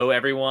Hello,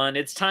 everyone.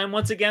 It's time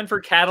once again for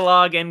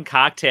Catalog and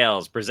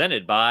Cocktails,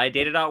 presented by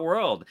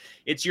Data.World.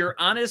 It's your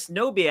honest,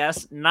 no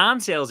BS,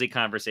 non-salesy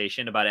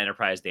conversation about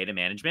enterprise data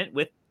management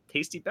with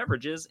tasty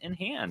beverages in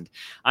hand.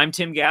 I'm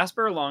Tim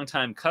Gasper,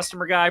 longtime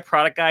customer guy,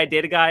 product guy at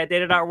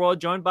Data.World,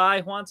 joined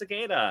by Juan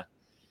Cicada.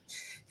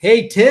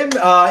 Hey, Tim,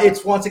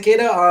 it's Juan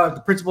Cicada,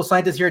 the principal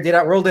scientist here at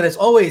Data.World. And as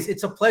always,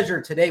 it's a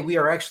pleasure. Today, we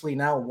are actually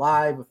now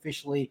live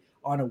officially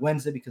on a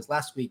Wednesday because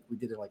last week we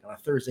did it like on a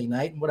Thursday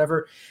night and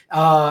whatever.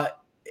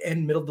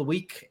 In middle of the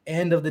week,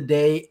 end of the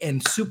day,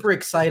 and super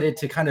excited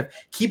to kind of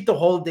keep the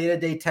whole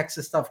day-to-day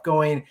Texas stuff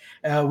going.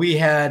 We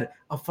had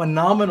a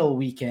phenomenal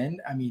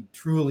weekend. I mean,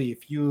 truly,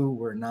 if you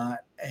were not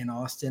in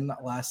Austin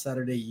last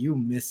Saturday, you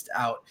missed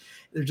out.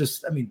 They're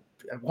just, I mean,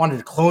 I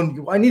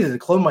needed to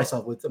clone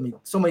myself with,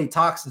 so many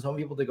talks and so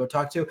many people to go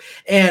talk to.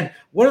 And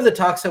one of the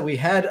talks that we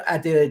had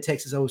at Data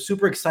Texas, I was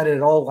super excited,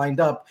 it all lined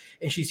up.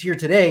 And she's here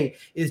today,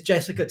 is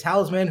Jessica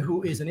Talisman,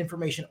 who is an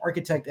information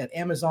architect at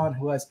Amazon,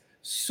 who has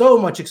so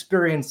much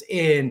experience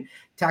in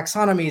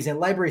taxonomies and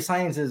library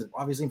sciences,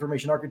 obviously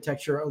information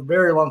architecture, a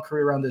very long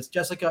career around this.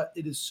 Jessica,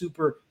 it is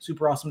super,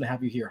 super awesome to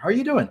have you here. How are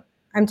you doing?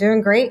 I'm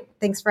doing great.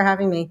 Thanks for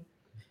having me.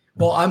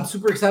 Well, I'm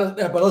super excited,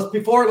 but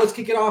let's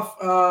kick it off.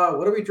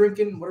 What are we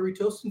drinking? What are we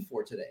toasting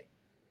for today?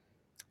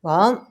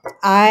 Well,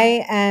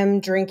 I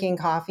am drinking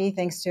coffee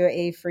thanks to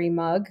a free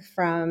mug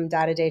from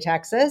Day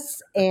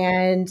Texas,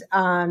 and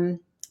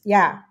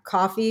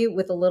coffee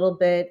with a little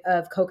bit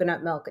of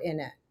coconut milk in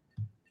it.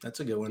 That's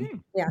a good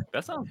one. Yeah,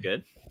 that sounds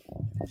good.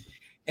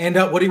 And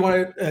what do you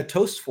want to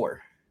toast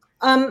for?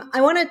 I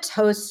want to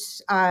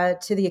toast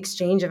to the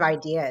exchange of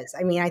ideas.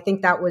 I mean, I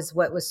think that was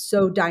what was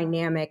so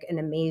dynamic and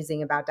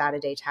amazing about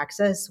Day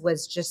Texas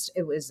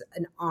it was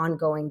an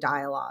ongoing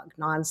dialogue,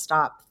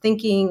 nonstop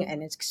thinking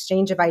and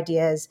exchange of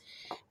ideas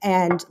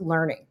and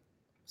learning.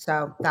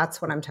 So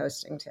that's what I'm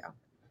toasting to.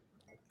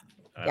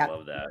 I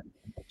love that.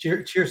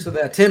 Cheers to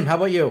that. Tim, how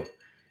about you?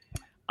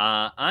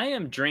 I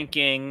am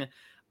drinking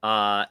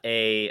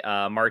a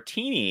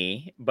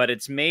martini, but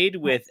it's made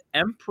with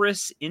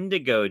Empress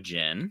Indigo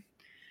Gin.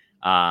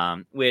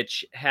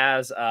 Which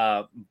has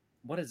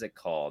what is it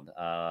called?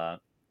 A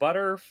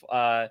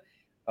butterfly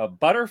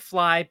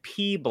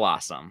pea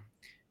blossom,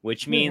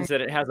 which means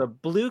that it has a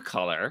blue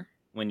color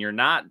when you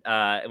don't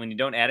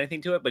add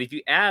anything to it. But if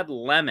you add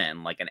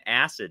lemon, like an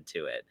acid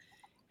to it,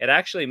 it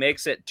actually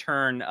makes it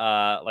turn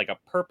like a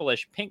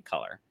purplish pink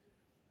color.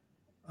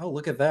 Oh,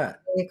 look at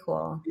that! Very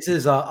cool. This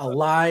is a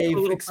live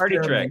party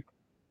trick.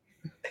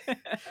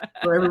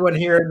 For everyone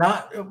here,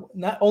 not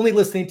only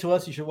listening to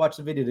us, you should watch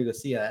the video to go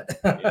see that.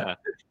 Yeah,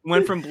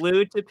 went from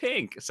blue to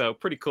pink, so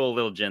pretty cool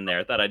little gin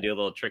there. Thought I'd do a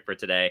little trick for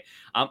today.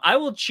 I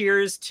will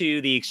cheers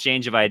to the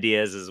exchange of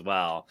ideas as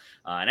well.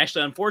 And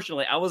actually,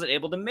 unfortunately, I wasn't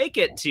able to make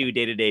it to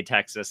Day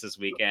Texas this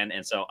weekend,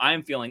 and so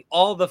I'm feeling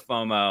all the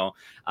FOMO.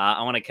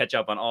 I want to catch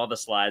up on all the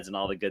slides and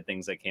all the good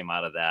things that came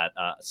out of that.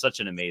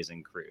 Such an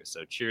amazing crew.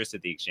 So cheers to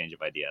the exchange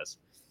of ideas.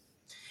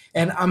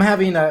 And I'm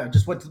having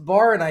just went to the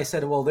bar and I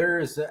said, well,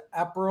 there's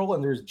Aperol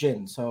and there's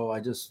gin. So I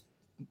just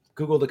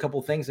Googled a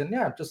couple things and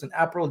just an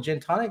Aperol gin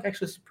tonic.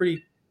 Actually,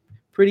 it's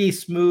pretty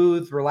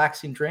smooth,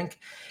 relaxing drink.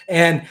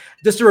 And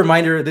just a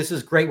reminder, this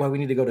is great when we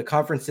need to go to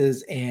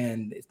conferences.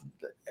 And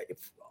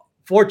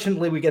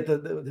fortunately, we get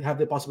to have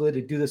the possibility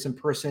to do this in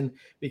person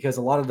because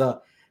a lot of the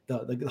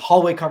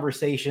hallway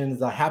conversations,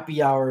 the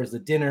happy hours, the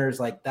dinners,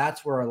 like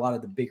that's where a lot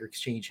of the bigger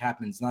exchange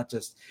happens, not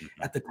just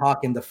at the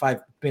talk in the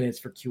 5 minutes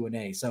for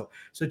Q&A. So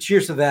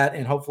cheers to that.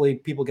 And hopefully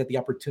people get the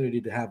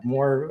opportunity to have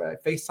more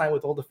FaceTime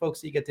with all the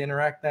folks that you get to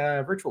interact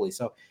virtually.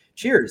 So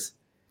cheers.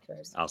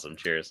 Awesome.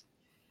 Cheers.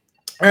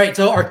 All right.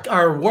 So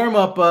our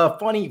warm-up,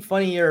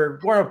 funnier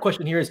warm-up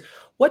question here is,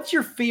 what's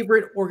your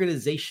favorite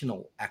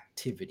organizational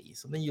activity?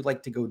 Something you'd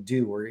like to go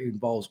do or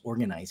involves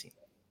organizing?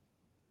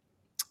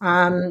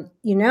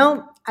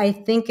 I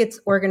think it's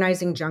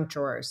organizing junk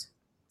drawers.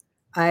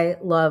 I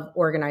love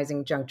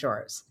organizing junk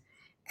drawers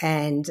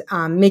and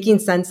making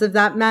sense of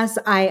that mess.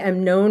 I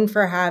am known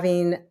for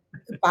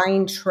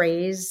buying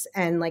trays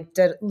and like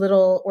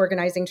little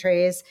organizing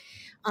trays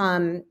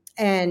and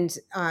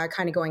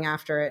kind of going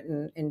after it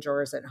in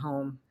drawers at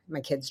home, my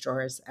kids'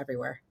 drawers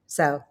everywhere.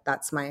 So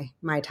that's my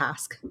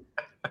task.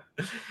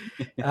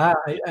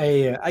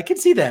 I can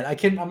see that.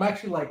 I'm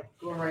actually like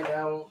going right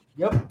now.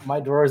 Yep, my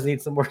drawers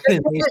need some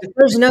organization.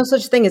 There's no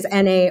such thing as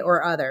NA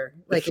or other.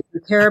 Like if you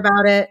care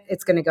about it,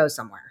 it's going to go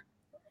somewhere.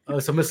 Oh,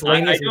 so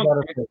miscellaneous.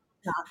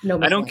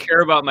 I don't care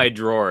about my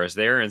drawers.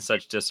 They're in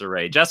such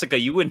disarray. Jessica,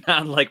 you would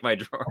not like my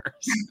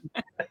drawers.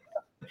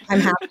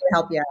 I'm happy to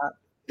help you out.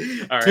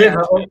 All right.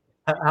 Tim,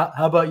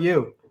 how about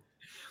you?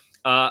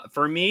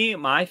 For me,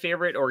 my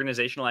favorite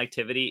organizational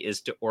activity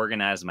is to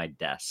organize my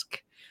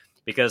desk.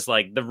 Because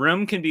like the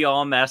room can be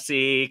all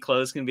messy,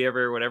 clothes can be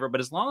everywhere, whatever.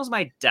 But as long as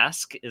my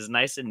desk is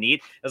nice and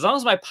neat, as long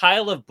as my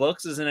pile of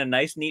books is in a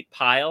nice, neat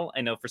pile, I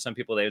know for some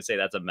people they would say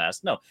that's a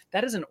mess. No,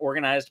 that is an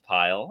organized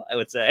pile, I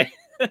would say.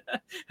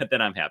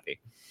 Then I'm happy.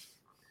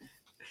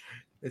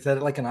 Is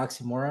that like an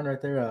oxymoron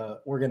right there?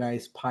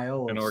 Organized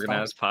pile An of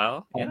organized stuff?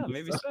 pile? Yeah,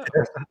 maybe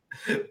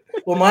so.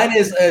 Well, mine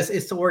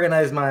is to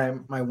organize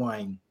my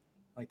wine.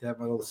 Like to have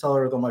my little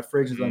cellar with all my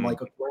fridges. I'm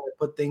like, okay, where do I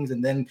put things,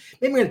 and then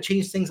maybe I'm going to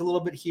change things a little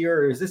bit here.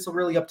 Or is this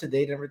really up to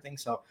date and everything?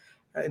 So,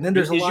 and then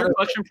there's a Is lot your of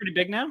collection pretty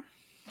big now?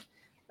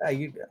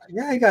 I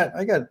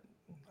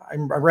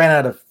ran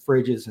out of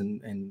fridges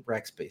and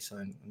rack space.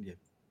 So yeah.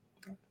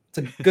 It's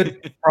a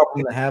good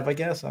problem to have, I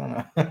guess. I don't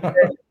know.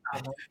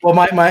 Well,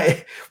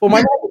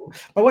 my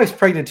wife's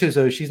pregnant too,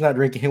 so she's not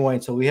drinking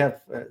wine. So we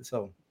have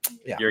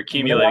yeah. You're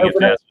accumulating it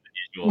faster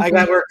than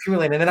usual. We're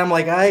accumulating, and then I'm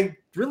like, I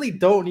really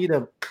don't need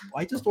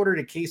I just ordered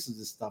a case of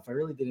this stuff. I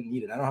really didn't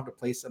need it. I don't have to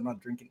place. I'm not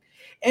drinking.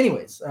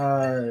 Anyways,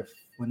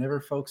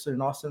 whenever folks are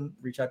in Austin,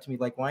 reach out to me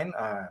like wine.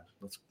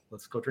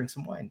 Let's go drink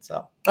some wine. So,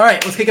 all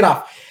right, let's kick it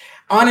off.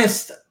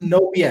 Honest,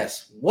 no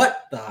BS.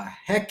 What the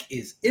heck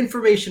is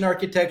information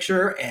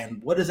architecture,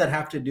 and what does that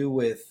have to do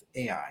with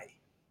AI?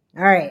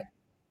 All right.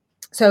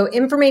 So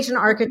information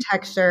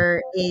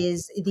architecture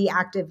is the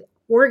act of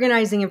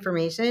organizing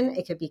information.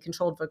 It could be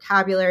controlled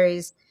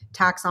vocabularies,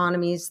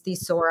 taxonomies,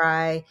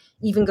 thesauri,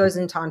 even goes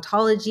into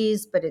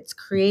ontologies, but it's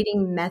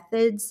creating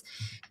methods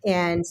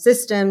and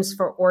systems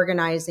for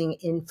organizing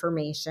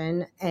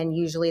information. And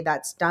usually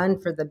that's done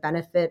for the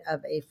benefit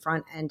of a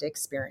front-end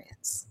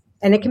experience.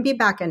 And it can be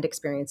back-end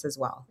experience as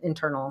well,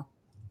 internal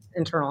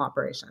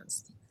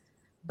operations.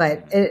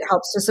 But it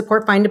helps to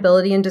support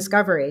findability and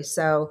discovery.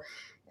 So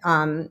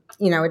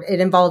it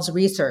involves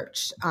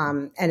research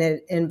and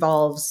it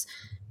involves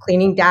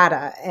cleaning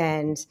data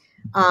and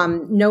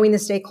knowing the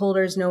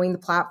stakeholders, knowing the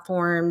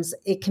platforms.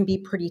 It can be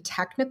pretty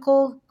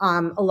technical.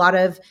 A lot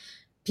of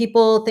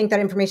people think that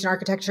information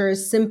architecture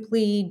is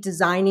simply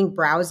designing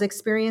browse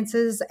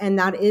experiences, and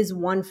that is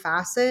one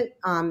facet,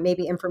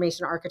 maybe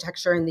information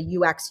architecture and the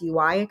UX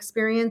UI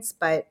experience,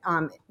 but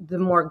the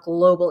more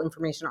global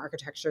information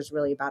architecture is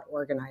really about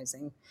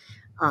organizing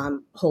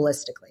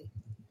holistically.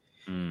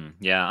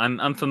 Yeah,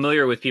 I'm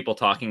familiar with people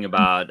talking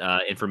about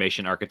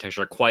information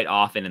architecture quite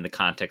often in the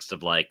context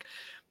of like,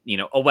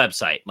 a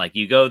website. Like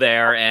you go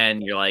there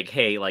and you're like,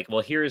 hey, like,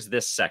 well, here's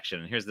this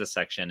section, here's this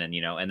section, and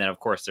and then of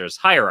course there's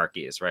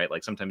hierarchies, right?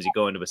 Like sometimes you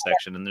go into a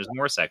section and there's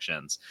more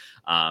sections.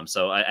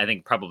 So I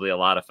think probably a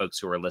lot of folks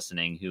who are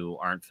listening who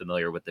aren't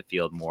familiar with the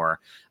field more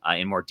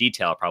in more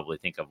detail probably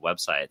think of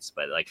websites.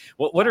 But like,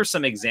 what are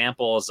some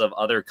examples of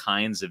other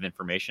kinds of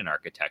information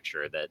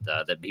architecture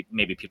that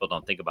maybe people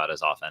don't think about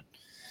as often?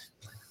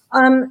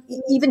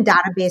 Even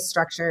database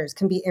structures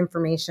can be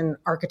information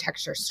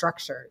architecture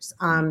structures.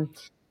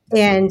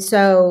 And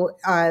so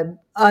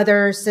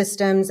other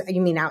systems,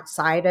 you mean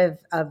outside of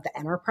the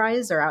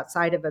enterprise or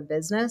outside of a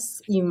business?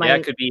 You might. Yeah,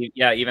 it could be.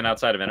 Yeah, even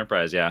outside of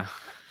enterprise. Yeah.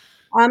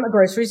 A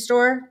grocery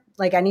store,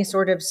 like any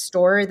sort of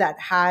store that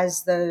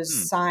has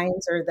those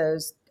signs or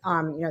those,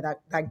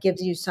 that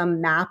gives you some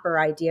map or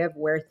idea of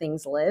where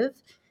things live.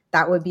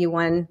 That would be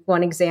one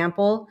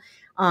example.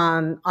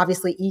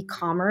 Obviously,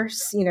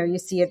 e-commerce, you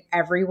see it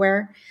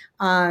everywhere.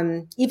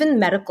 Even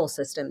medical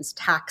systems,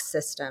 tax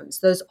systems,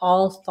 those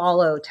all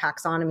follow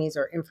taxonomies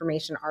or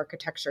information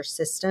architecture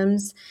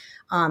systems.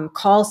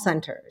 Call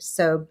centers,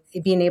 so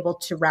being able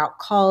to route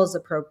calls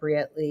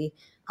appropriately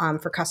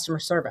for customer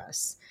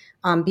service.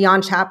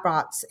 Beyond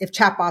chatbots, if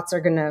chatbots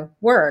are going to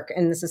work,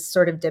 and this is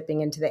sort of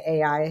dipping into the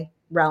AI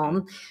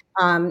realm,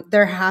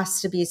 there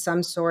has to be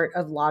some sort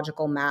of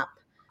logical map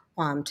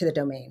to the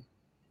domain.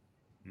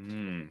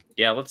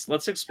 Yeah,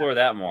 let's explore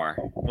that more.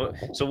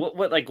 So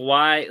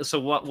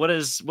what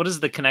is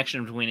the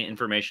connection between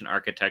information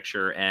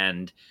architecture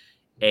and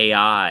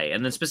AI?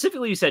 And then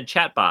specifically you said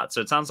chatbots.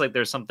 So it sounds like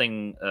there's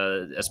something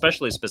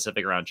especially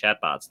specific around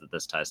chatbots that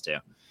this ties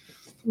to.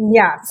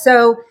 Yeah.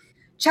 So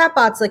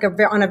chatbots, like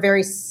on a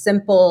very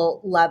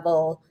simple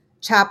level,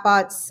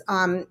 chatbots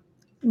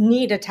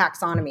need a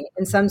taxonomy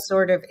and some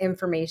sort of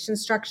information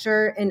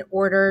structure in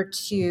order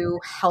to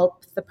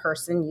help the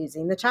person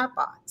using the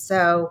chatbot.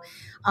 So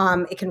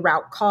it can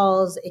route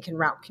calls, it can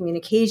route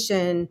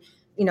communication,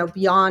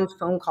 beyond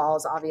phone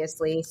calls,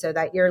 obviously, so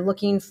that you're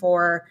looking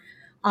for,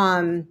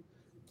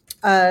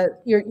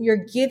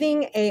 you're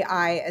giving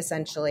AI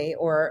essentially,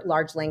 or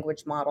large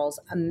language models,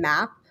 a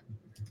map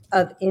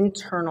of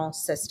internal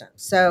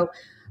systems. So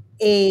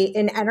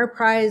an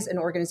enterprise, an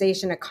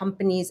organization, a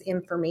company's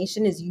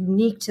information is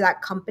unique to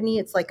that company.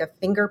 It's like a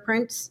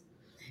fingerprint.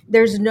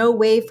 There's no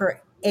way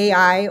for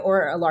AI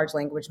or a large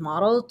language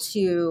model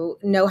to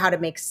know how to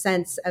make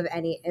sense of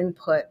any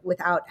input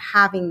without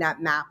having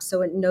that map.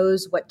 So it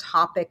knows what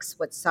topics,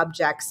 what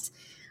subjects,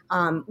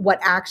 what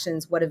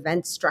actions, what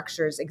event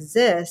structures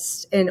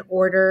exist in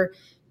order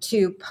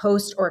to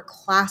post or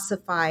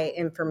classify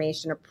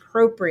information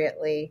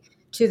appropriately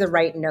to the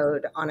right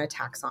node on a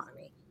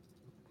taxonomy.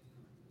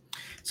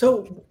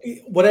 So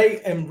what I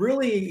am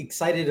really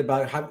excited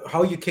about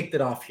how you kicked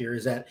it off here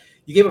is that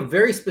you gave a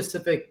very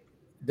specific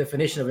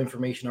definition of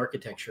information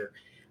architecture,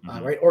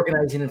 right?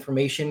 Organizing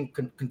information,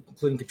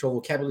 including control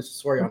vocabulary,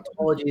 thesauri,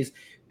 ontologies,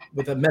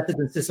 with a method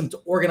and system to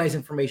organize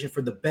information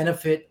for the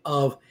benefit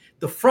of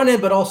the front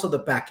end, but also the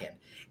back end.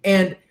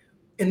 And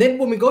And then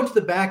when we go into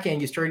the back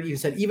end, you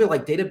said even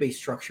like database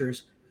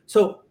structures.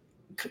 So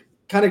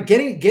kind of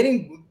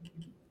getting,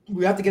 I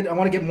want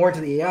to get more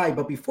into the AI,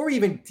 but before we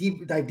even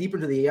dive deeper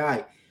into the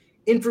AI,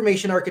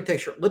 information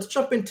architecture, let's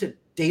jump into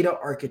data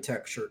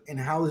architecture and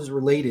how this is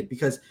related,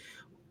 because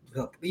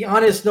look, be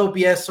honest, no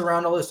BS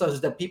around all this stuff,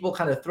 is that people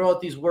kind of throw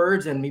out these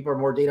words and people are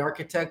more data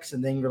architects,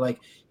 and then you're like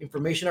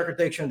information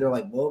architecture, and they're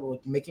like, well, we're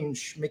making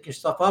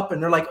stuff up,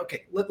 and they're like,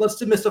 okay,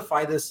 let's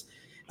demystify this.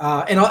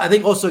 And I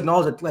think also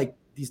acknowledge that like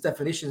these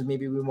definitions,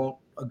 maybe we won't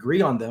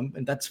agree on them,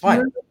 and that's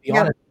fine. Be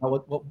honest.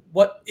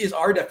 What is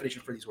our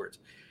definition for these words?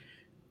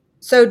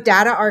 So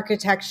data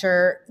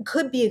architecture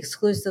could be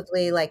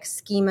exclusively like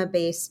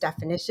schema-based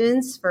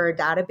definitions for a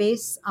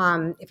database.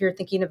 If you're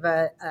thinking of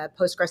a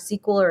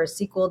PostgreSQL or a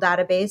SQL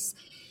database,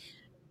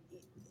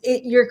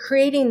 you're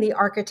creating the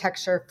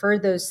architecture for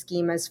those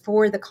schemas,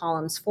 for the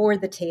columns, for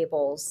the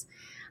tables,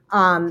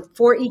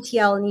 for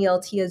ETL and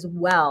ELT as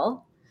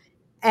well.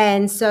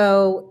 And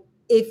so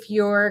if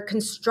you're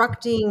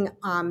constructing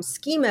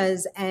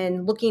schemas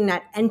and looking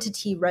at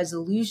entity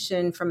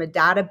resolution from a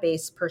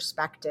database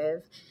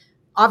perspective,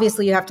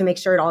 obviously you have to make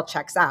sure it all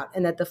checks out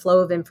and that the flow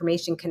of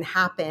information can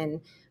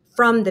happen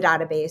from the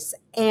database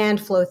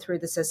and flow through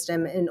the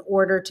system in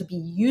order to be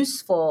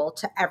useful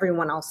to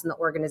everyone else in the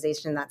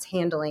organization that's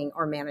handling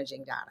or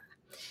managing data.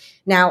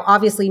 Now,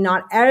 obviously,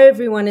 not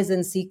everyone is in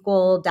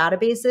SQL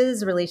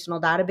databases, relational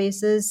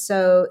databases.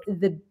 So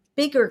the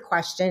bigger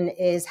question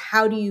is,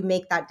 how do you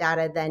make that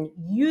data then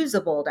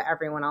usable to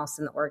everyone else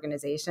in the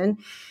organization?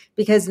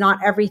 Because not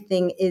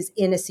everything is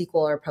in a SQL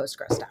or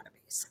Postgres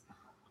database.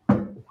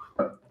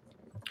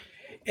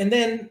 And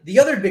then the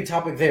other big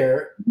topic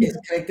there is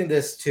connecting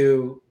this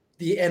to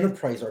the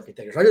enterprise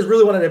architecture. So I just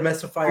really wanted to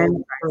demystify all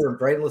the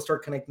terms, right? And let's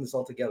start connecting this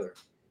all together.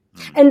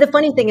 And the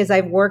funny thing is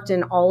I've worked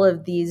in all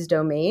of these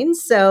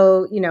domains.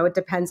 So, it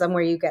depends on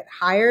where you get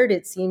hired.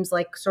 It seems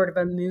like sort of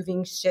a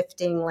moving,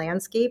 shifting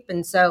landscape.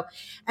 And so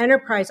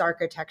enterprise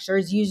architecture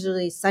is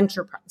usually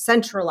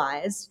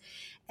centralized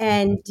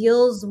and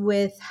deals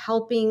with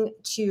helping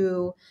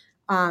to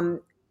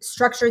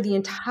structure the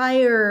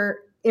entire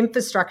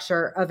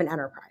infrastructure of an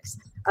enterprise,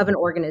 of an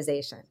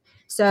organization.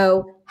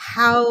 So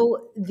how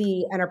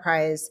the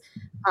enterprise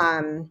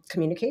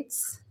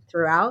communicates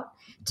throughout,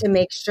 to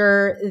make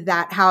sure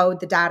that how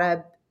the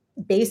data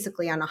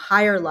basically on a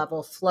higher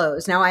level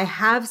flows. Now, I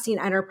have seen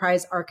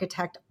enterprise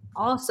architect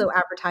also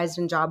advertised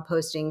in job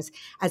postings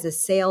as a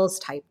sales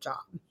type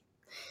job,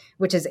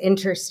 which is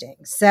interesting.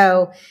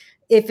 So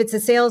if it's a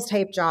sales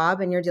type job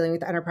and you're dealing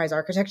with enterprise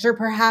architecture,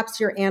 perhaps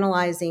you're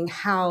analyzing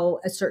how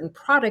a certain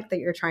product that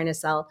you're trying to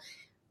sell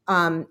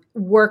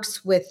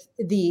works with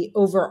the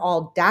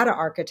overall data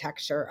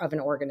architecture of an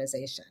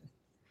organization,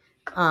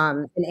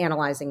 and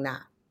analyzing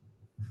that.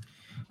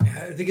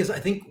 I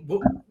think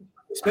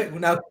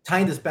now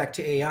tying this back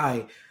to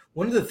AI,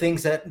 one of the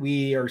things that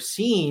we are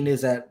seeing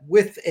is that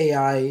with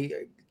AI,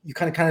 you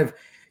kind of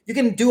you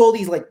can do all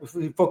these, like if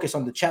we focus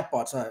on the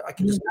chatbots, I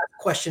can just ask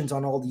questions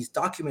on all these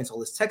documents, all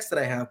this text that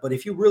I have. But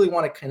if you really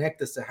want to connect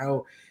this to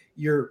how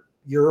your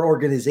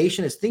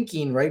organization is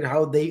thinking, right,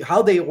 how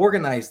they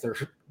organize their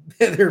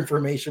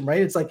information,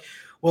 right? It's like,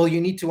 well,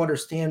 you need to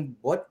understand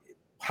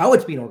how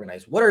it's being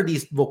organized. What are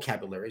these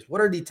vocabularies?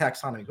 What are the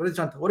taxonomies?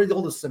 What are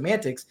all the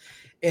semantics?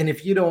 And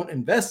if you don't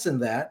invest in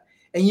that,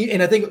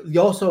 and I think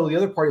the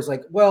other part is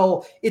like,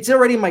 well, it's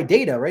already my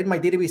data, right? My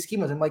database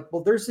schemas. I'm like,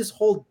 well, there's this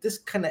whole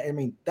disconnect. I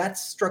mean, that's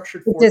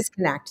structured for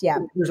disconnect. Yeah.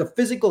 There's a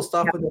physical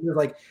stuff, and then there's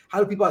like, how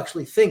do people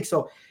actually think?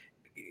 So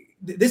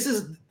this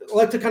is, I'd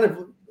like to kind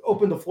of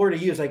open the floor to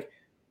you. It's like,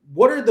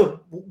 what are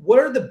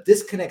the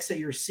disconnects that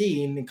you're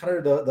seeing, and kind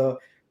of the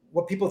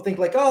what people think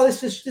like, oh,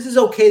 this is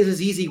okay, this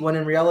is easy, when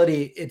in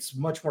reality it's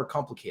much more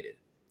complicated.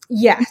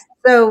 Yes.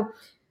 So,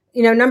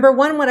 number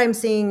one, what I'm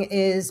seeing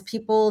is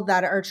people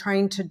that are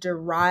trying to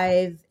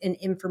derive an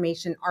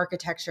information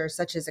architecture,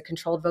 such as a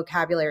controlled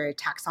vocabulary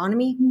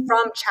taxonomy,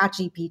 from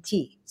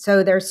ChatGPT.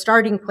 So their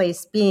starting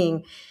place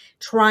being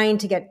trying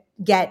to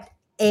get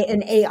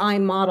an AI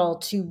model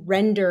to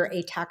render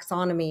a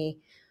taxonomy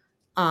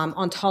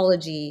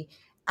ontology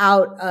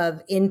out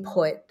of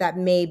input that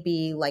may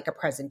be like a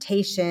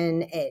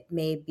presentation, it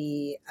may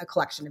be a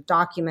collection of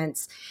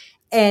documents.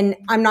 And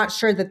I'm not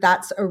sure that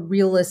that's a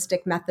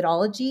realistic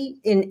methodology.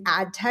 In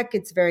ad tech,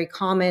 it's very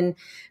common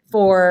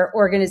for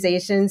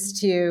organizations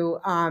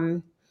to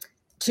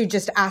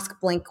just ask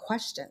blank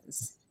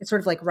questions. It's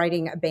sort of like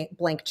writing a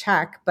blank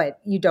check, but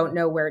you don't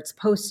know where it's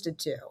posted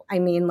to. I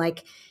mean,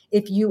 like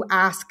if you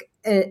ask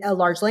a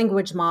large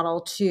language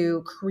model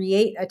to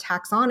create a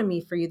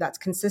taxonomy for you that's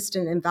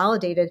consistent and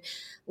validated,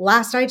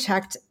 last I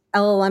checked,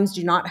 LLMs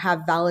do not have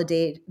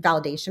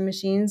validation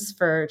machines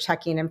for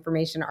checking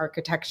information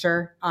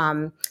architecture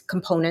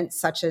components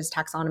such as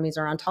taxonomies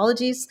or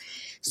ontologies.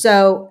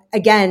 So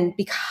again,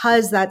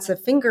 because that's a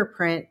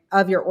fingerprint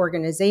of your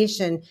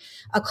organization,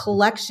 a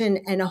collection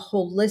and a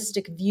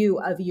holistic view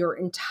of your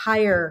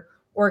entire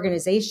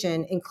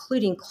organization,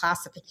 including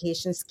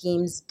classification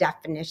schemes,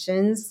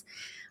 definitions,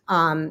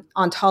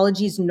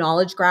 ontologies,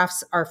 knowledge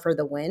graphs are for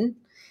the win.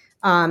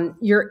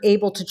 you're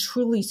able to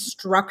truly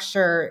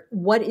structure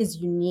what is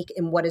unique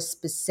and what is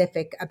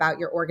specific about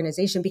your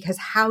organization, because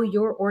how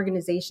your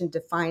organization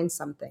defines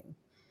something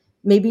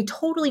may be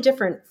totally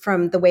different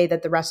from the way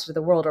that the rest of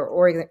the world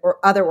or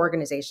other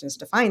organizations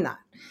define that.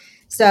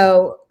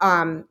 So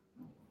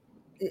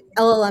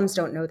LLMs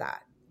don't know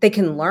that. They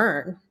can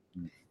learn,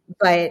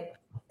 but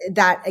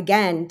that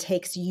again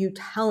takes you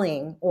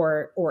telling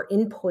or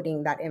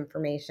inputting that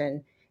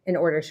information in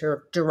order to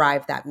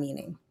derive that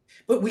meaning.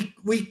 But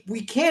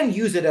we can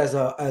use it as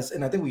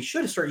and I think we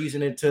should start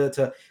using it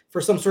to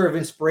for some sort of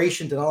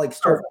inspiration to not like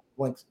start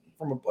like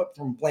from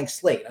a blank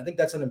slate. I think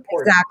that's an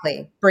important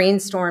Exactly.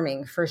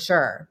 Brainstorming for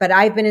sure. But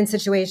I've been in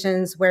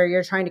situations where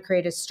you're trying to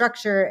create a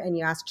structure and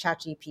you ask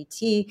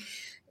ChatGPT,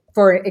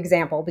 for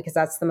example, because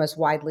that's the most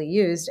widely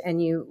used,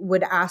 and you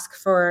would ask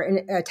for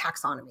a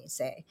taxonomy,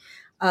 say,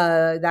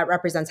 that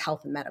represents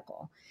health and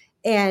medical.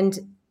 And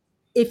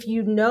if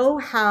you know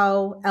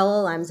how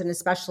LLMs, and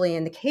especially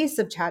in the case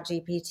of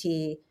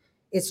ChatGPT,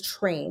 is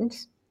trained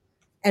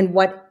and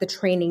what the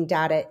training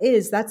data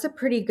is, that's a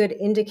pretty good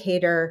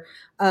indicator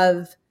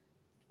of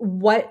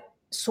what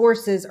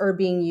sources are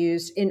being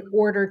used in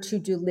order to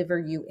deliver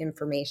you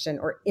information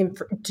or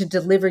to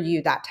deliver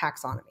you that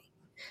taxonomy.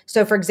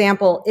 So, for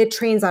example, it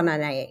trains on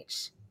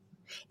NIH.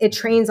 It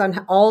trains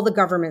on all the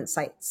government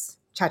sites,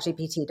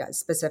 ChatGPT does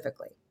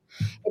specifically.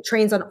 It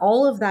trains on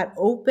all of that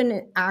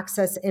open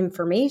access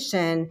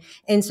information.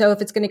 And so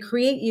if it's going to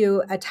create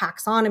you a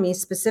taxonomy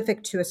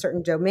specific to a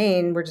certain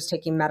domain, we're just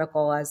taking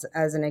medical as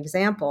an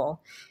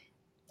example.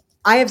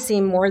 I have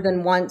seen more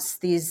than once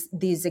these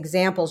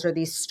examples or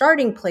these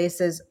starting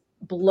places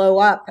blow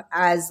up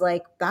as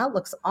like, that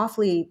looks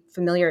awfully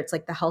familiar. It's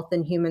like the Health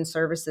and Human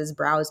Services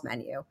browse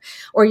menu,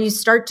 or you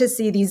start to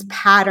see these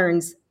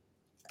patterns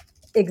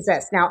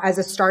exist. Now, as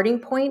a starting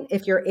point,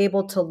 if you're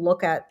able to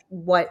look at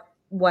what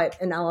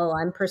an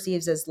LLM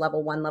perceives as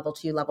level 1, level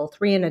 2, level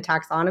 3 in a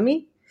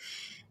taxonomy,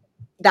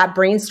 that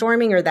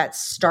brainstorming or that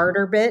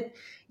starter bit,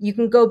 you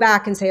can go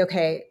back and say,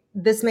 okay,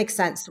 this makes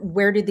sense.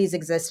 Where do these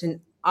exist in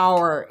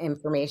our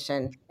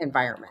information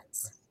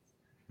environments?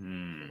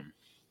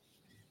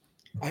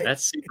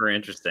 That's super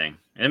interesting.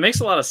 And it makes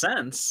a lot of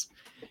sense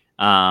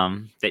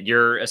that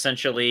you're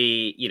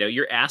essentially,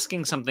 you're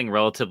asking something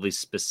relatively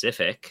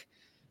specific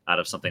out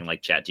of something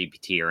like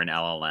ChatGPT or an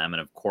LLM. And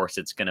of course,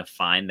 it's going to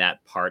find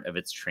that part of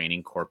its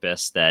training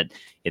corpus that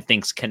it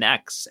thinks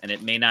connects, and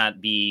it may not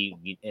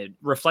be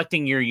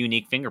reflecting your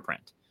unique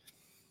fingerprint.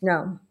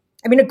 No.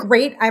 I mean,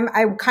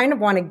 I kind of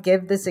want to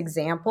give this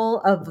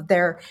example of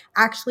there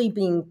actually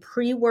being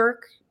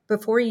pre-work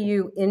before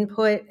you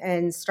input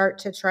and start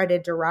to try to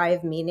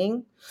derive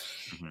meaning.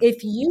 Mm-hmm.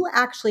 If you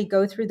actually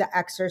go through the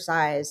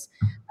exercise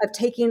of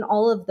taking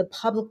all of the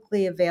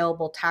publicly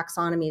available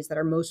taxonomies that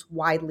are most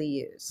widely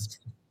used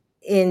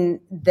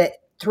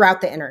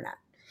throughout the internet,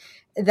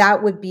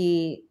 that would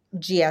be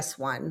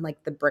GS1,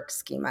 like the brick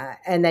schema.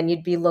 And then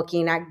you'd be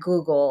looking at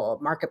Google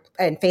Market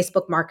and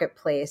Facebook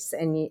Marketplace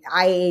and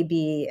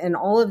IAB and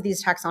all of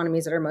these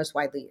taxonomies that are most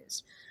widely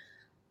used.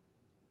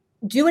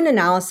 Do an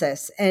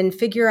analysis and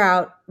figure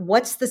out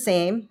what's the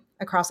same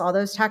across all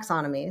those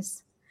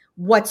taxonomies,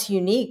 what's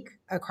unique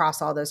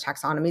across all those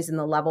taxonomies in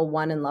the level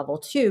 1 and level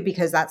 2,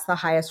 because that's the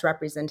highest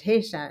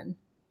representation.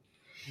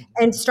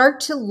 And start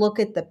to look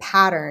at the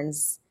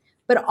patterns,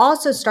 but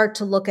also start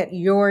to look at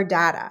your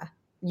data,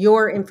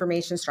 your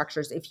information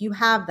structures, if you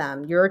have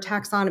them, your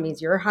taxonomies,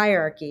 your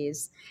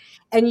hierarchies,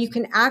 and you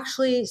can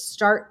actually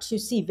start to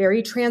see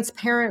very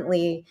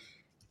transparently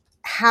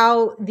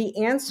how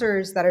the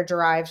answers that are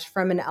derived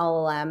from an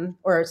LLM,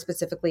 or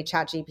specifically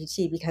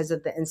ChatGPT, because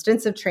of the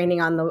instance of training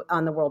on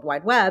the World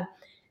Wide Web,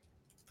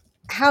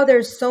 how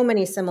there's so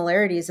many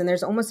similarities and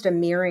there's almost a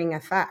mirroring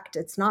effect.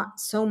 It's not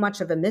so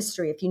much of a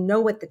mystery. If you know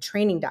what the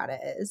training data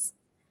is,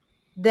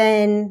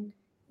 then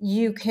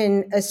you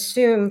can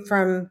assume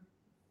from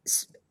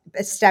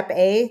step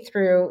A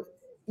through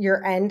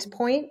your end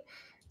point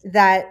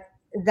that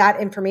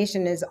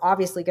information is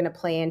obviously going to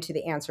play into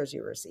the answers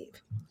you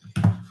receive.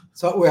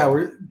 So yeah,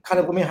 we're kind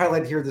of, let me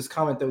highlight here this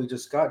comment that we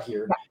just got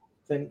here.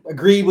 Yeah.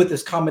 Agree with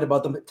this comment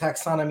about the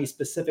taxonomy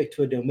specific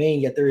to a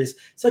domain, yet there is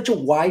such a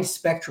wide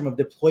spectrum of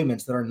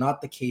deployments that are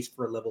not the case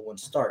for a level 1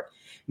 start.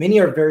 Many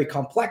are very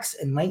complex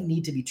and might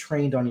need to be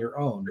trained on your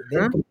own,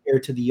 then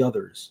compared to the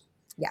others.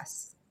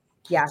 Yes.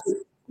 Yes.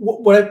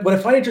 What I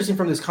find interesting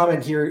from this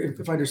comment here,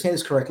 if I understand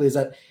this correctly, is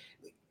that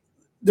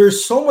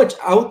there's so much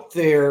out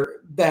there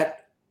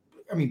that,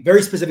 I mean,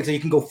 very specific that you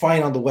can go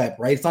find on the web,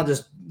 right? It's not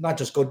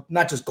just go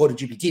to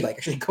GPT, like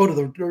actually go to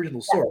the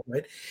original source,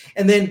 right?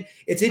 And then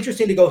it's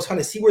interesting to go kind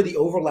of see where the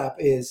overlap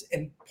is.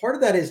 And part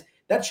of that is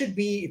that should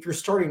be, if you're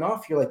starting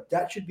off, you're like,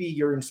 that should be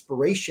your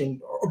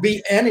inspiration or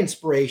be an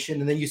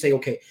inspiration. And then you say,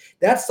 okay,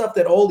 that's stuff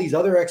that all these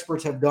other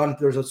experts have done.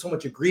 There's so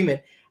much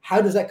agreement.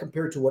 How does that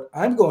compare to what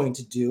I'm going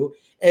to do?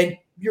 And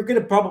you're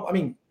going to probably, I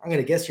mean, I'm going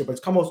to guess here, but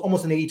it's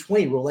almost an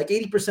 80-20 rule. Like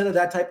 80% of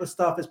that type of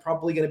stuff is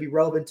probably going to be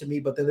relevant to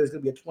me, but then there's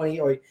going to be a 20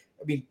 or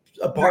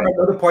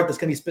another part that's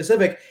going to be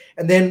specific.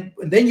 And then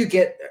you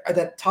get at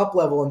that top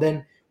level. And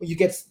then when you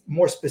get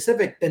more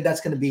specific, then that's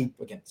going to be,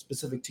 again,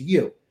 specific to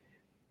you.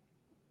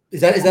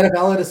 Is that a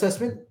valid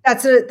assessment?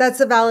 That's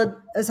a valid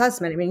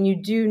assessment. I mean, you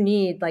do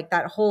need like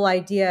that whole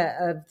idea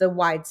of the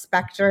wide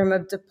spectrum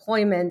of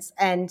deployments,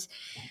 and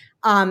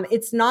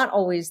it's not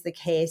always the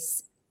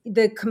case.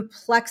 The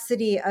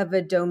complexity of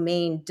a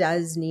domain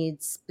does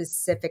need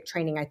specific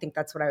training. I think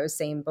that's what I was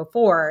saying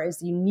before,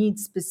 is you need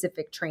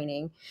specific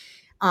training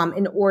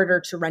in order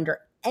to render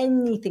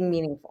anything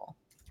meaningful.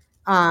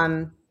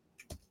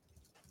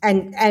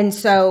 And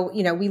so,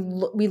 you know, we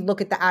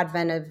look at the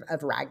advent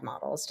of RAG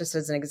models, just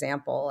as an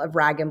example of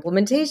RAG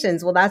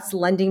implementations. Well, that's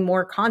lending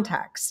more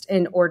context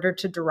in order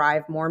to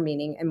derive more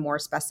meaning and more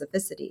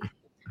specificity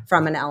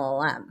from an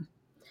LLM,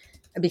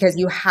 because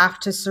you have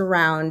to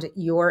surround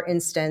your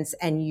instance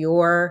and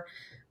your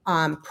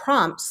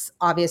prompts,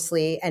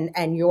 obviously,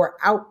 and your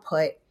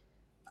output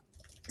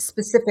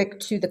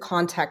specific to the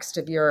context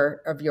of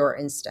your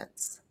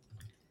instance.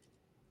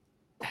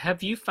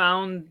 Have you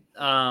found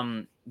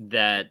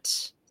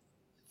that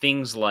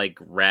things like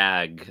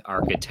RAG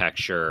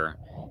architecture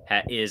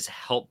is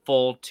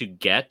helpful to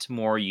get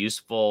more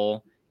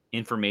useful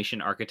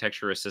information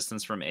architecture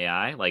assistance from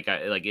AI?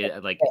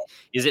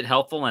 Is it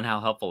helpful, and how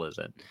helpful is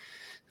it?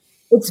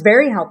 It's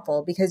very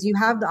helpful because you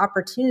have the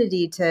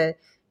opportunity to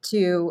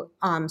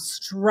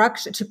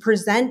structure, to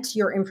present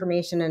your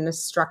information in a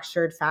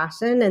structured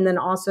fashion, and then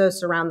also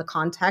surround the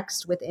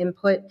context with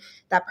input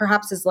that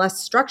perhaps is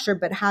less structured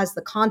but has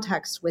the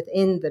context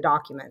within the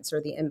documents or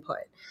the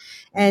input.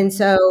 And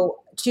so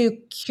to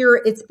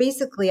cure, it's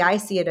basically, I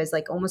see it as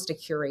like almost a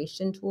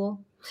curation tool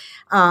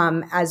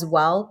as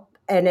well,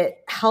 and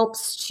it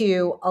helps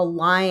to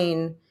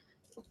align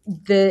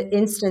the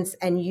instance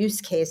and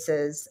use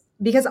cases.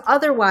 Because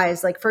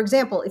otherwise, like, for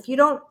example, if you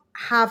don't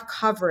have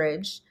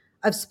coverage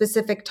of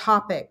specific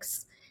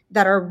topics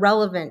that are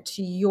relevant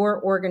to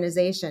your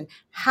organization,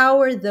 how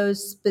are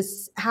those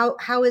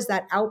how is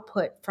that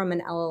output from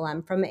an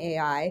LLM, from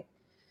AI,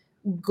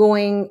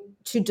 going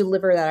to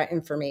deliver that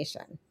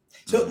information?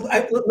 So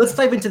let's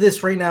dive into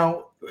this right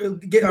now. I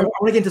want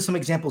to get into some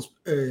examples.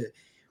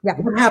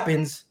 What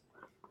happens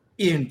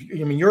in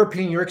your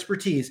opinion, your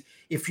expertise,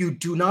 if you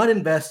do not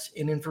invest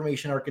in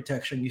information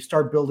architecture and you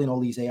start building all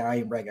these AI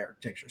and RAG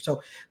architecture?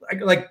 So,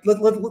 I'd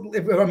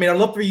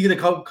love for you to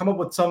come up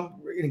with an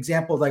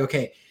example of like,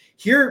 okay,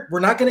 here we're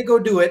not going to go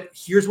do it.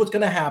 Here's what's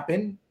going to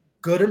happen,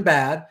 good and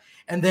bad,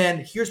 and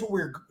then here's what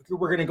we're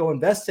going to go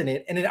invest in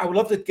it. And then I would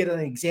love to get an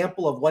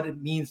example of what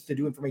it means to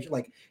do information,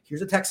 like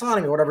here's a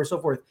taxonomy or whatever, so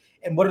forth,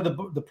 and what are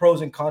the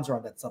pros and cons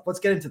around that stuff. Let's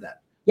get into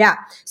that. Yeah.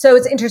 So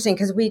it's interesting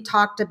because we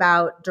talked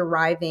about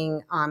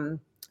deriving,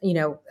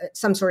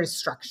 some sort of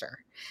structure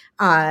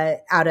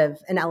out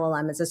of an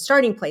LLM as a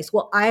starting place.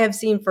 Well, I have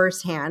seen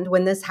firsthand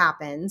when this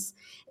happens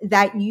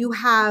that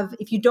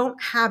if you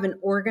don't have an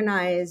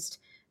organized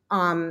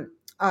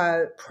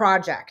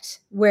project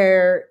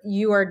where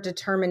you are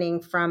determining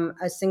from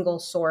a single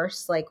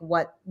source, like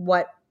what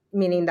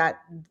meaning that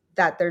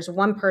there's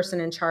one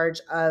person in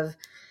charge of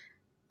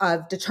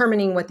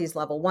determining what these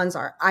level ones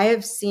are. I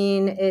have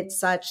seen it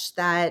such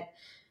that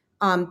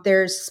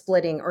there's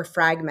splitting or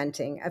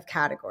fragmenting of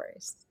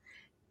categories,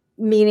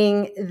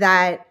 meaning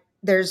that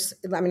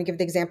I'm going to give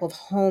the example of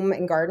home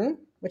and garden,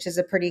 which is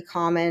a pretty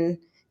common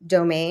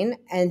domain,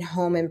 and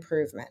home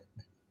improvement.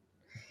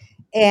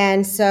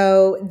 And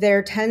so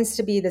there tends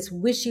to be this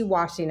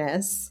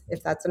wishy-washiness,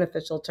 if that's an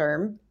official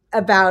term,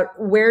 about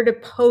where to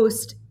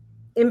post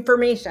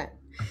information.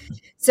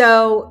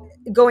 So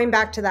going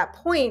back to that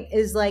point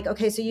is like,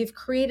 okay, so you've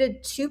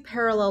created two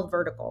parallel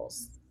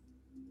verticals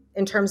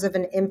in terms of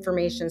an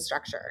information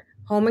structure,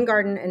 home and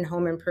garden and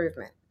home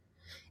improvement.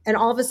 And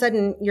all of a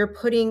sudden you're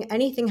putting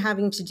anything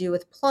having to do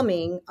with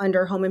plumbing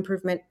under home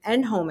improvement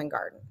and home and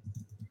garden.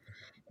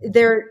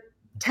 There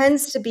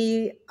tends to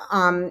be,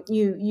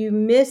 you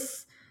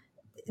miss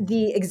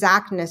the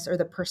exactness or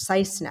the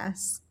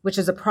preciseness, which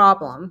is a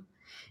problem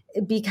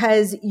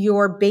because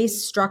your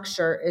base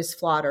structure is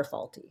flawed or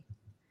faulty.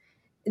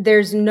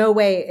 There's no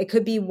way. It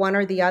could be one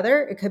or the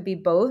other. It could be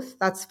both.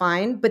 That's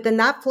fine. But then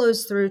that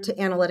flows through to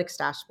analytics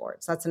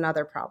dashboards. That's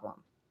another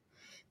problem.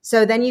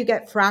 So then you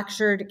get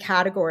fractured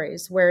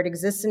categories where it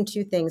exists in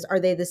two things. Are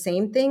they the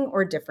same thing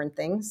or different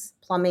things?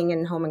 Plumbing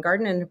and home and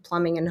garden and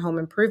plumbing and home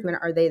improvement,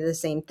 are they the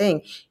same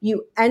thing?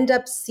 You end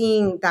up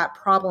seeing that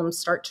problem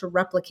start to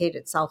replicate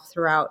itself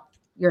throughout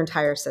your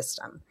entire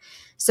system.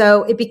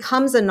 So it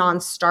becomes a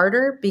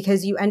non-starter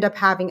because you end up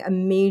having a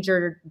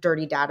major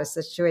dirty data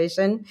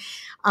situation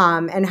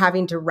and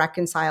having to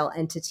reconcile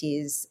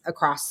entities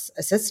across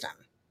a system.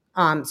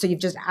 So you've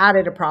just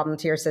added a problem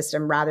to your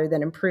system rather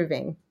than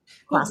improving.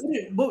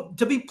 Well,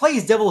 to play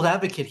as devil's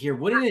advocate here,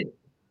 wouldn't it,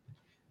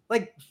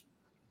 like,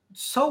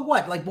 so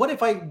what? Like,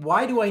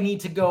 why do I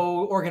need to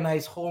go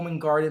organize home and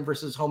garden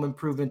versus home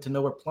improvement to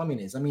know what plumbing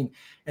is? I mean,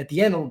 at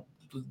the end,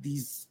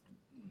 these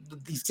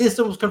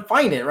systems can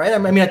find it, right? I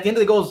mean, at the end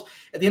of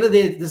the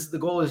day, the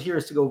goal is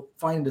to go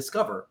find and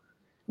discover.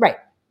 Right.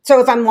 So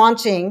if I'm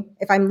launching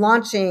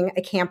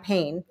a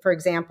campaign, for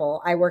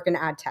example, I work in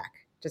ad tech.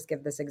 just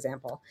give this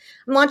example.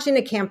 I'm launching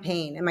a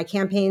campaign, and my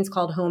campaign's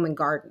called Home and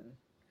Garden.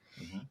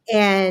 Mm-hmm.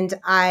 And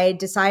I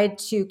decided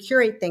to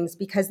curate things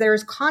because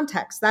there's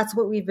context. That's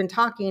what we've been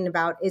talking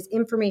about, is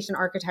information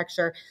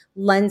architecture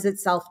lends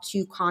itself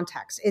to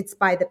context. It's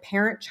by the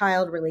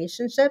parent-child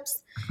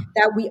relationships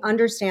that we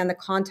understand the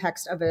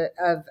context of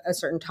a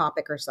certain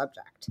topic or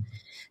subject.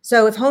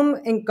 So if Home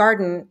and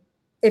Garden,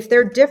 if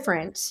they're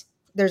different,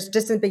 there's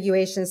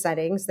disambiguation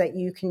settings that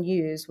you can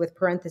use with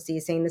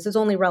parentheses saying this is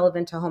only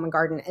relevant to Home and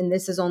Garden and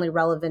this is only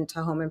relevant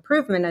to home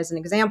improvement as an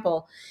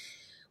example.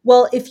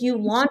 Well, if you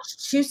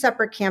launch two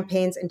separate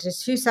campaigns into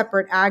two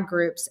separate ad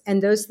groups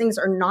and those things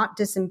are not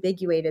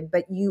disambiguated,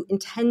 but you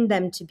intend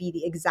them to be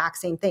the exact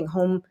same thing,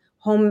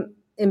 plumbing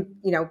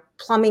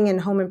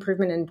and home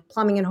improvement and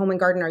plumbing and home and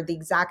garden are the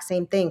exact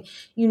same thing.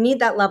 You need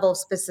that level of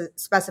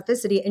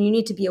specificity, and you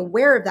need to be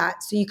aware of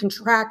that so you can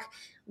track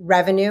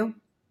revenue,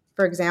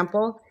 for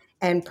example,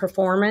 and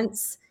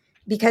performance,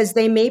 because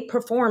they may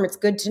perform. It's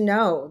good to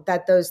know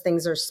that those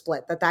things are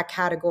split, that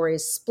category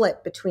is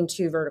split between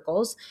two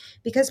verticals,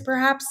 because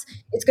perhaps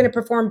it's going to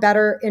perform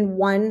better in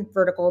one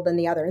vertical than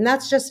the other. And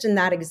that's just in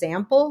that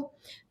example.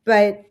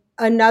 But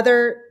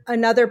another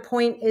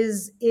point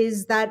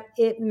is that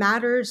it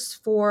matters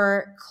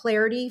for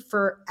clarity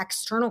for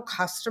external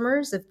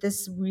customers. If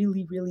this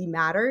really, really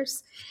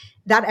matters,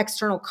 that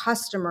external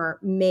customer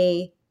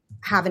may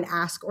have an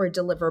ask or a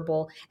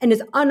deliverable and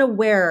is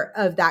unaware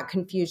of that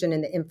confusion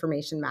in the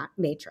information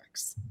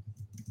matrix.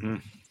 Mm.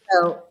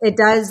 So it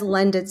does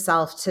lend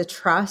itself to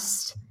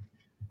trust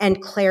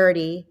and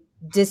clarity,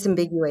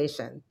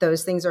 disambiguation.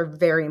 Those things are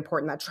very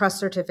important. That trust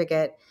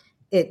certificate,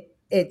 it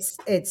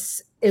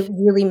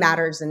really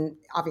matters, and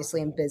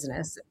obviously in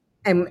business,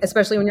 and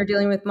especially when you're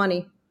dealing with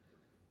money.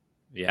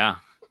 Yeah.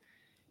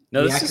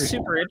 No, this is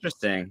super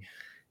interesting.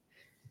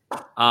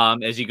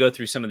 As you go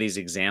through some of these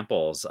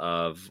examples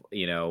of,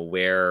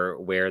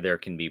 where there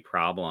can be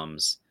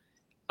problems,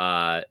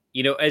 as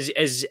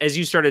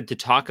you started to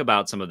talk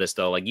about some of this,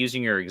 though, like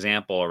using your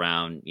example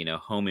around,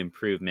 home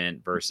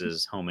improvement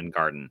versus home and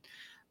garden,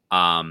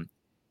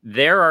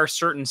 there are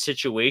certain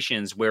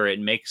situations where it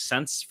makes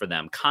sense for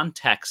them,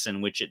 contexts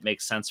in which it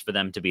makes sense for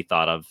them to be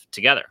thought of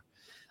together.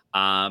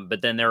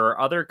 But then there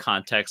are other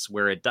contexts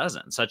where it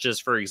doesn't, such as,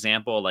 for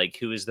example, like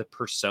who is the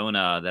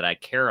persona that I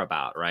care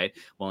about, right?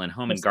 Well, in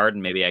home and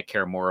garden, maybe I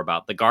care more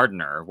about the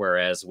gardener,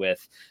 whereas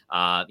with,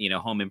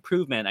 home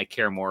improvement, I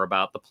care more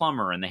about the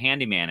plumber and the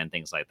handyman and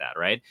things like that,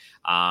 right?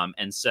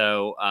 And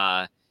so,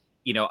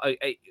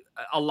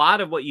 a lot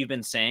of what you've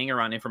been saying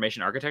around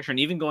information architecture, and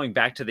even going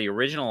back to the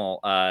original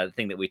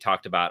thing that we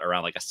talked about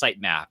around like a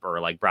sitemap or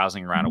like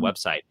browsing around a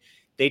website,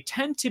 they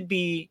tend to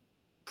be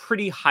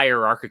pretty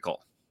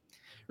hierarchical.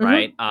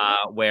 Right.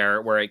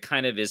 Where it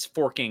kind of is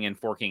forking and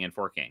forking and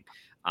forking.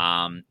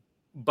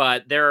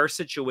 But there are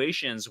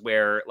situations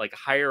where like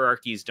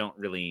hierarchies don't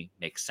really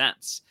make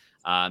sense.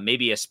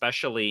 Maybe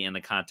especially in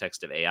the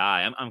context of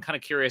AI. I'm kind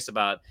of curious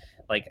about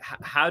like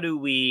how do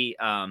we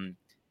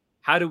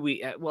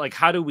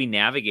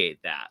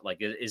navigate that? Like,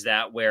 is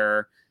that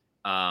where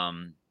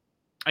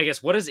I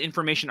guess, what does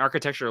information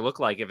architecture look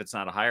like if it's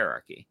not a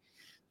hierarchy?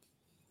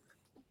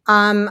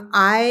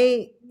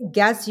 I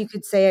guess you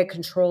could say a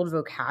controlled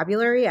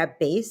vocabulary at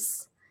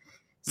base.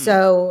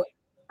 So,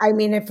 I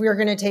mean, if we're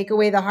going to take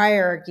away the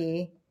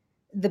hierarchy,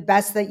 the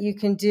best that you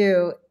can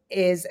do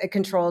is a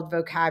controlled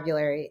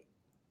vocabulary.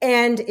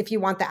 And if you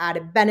want the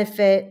added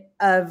benefit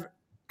of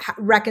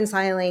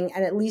reconciling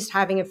and at least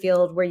having a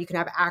field where you can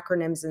have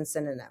acronyms and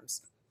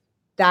synonyms,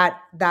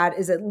 that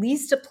is at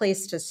least a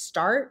place to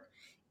start.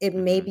 It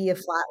may be a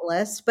flat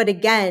list, but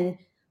again,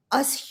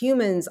 us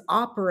humans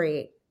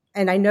operate,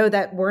 and I know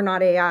that we're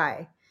not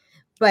AI,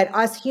 but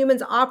us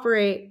humans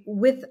operate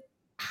with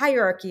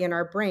hierarchy in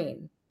our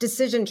brain,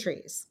 decision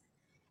trees.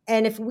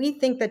 And if we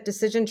think that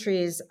decision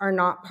trees are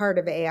not part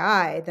of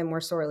AI, then we're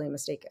sorely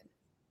mistaken.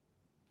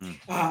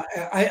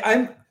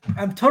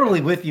 I'm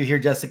totally with you here,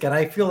 Jessica. And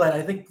I feel that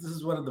I think this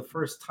is one of the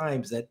first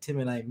times that Tim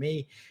and I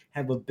may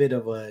have a bit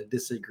of a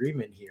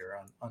disagreement here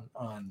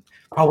on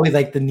probably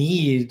like the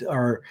need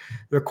or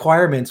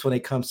requirements when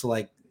it comes to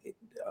like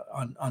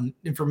on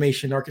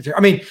information architecture.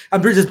 I mean,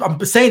 I'm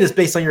saying this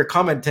based on your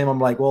comment, Tim. I'm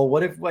like, well,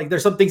 what if like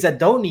there's some things that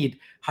don't need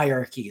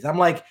hierarchies? I'm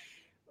like,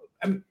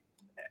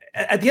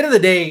 at the end of the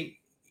day,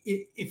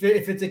 if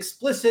it's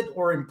explicit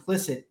or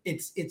implicit,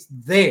 it's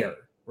there,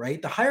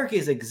 right? The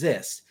hierarchies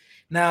exist.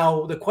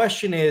 Now the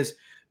question is,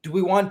 do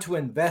we want to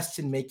invest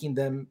in making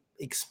them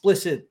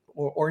explicit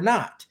or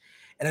not?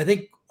 And I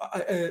think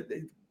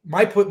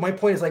my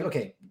point is like,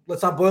 okay,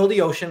 let's not boil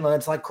the ocean.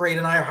 Let's like create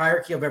an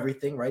hierarchy of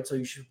everything, right? So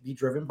you should be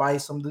driven by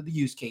some of the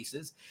use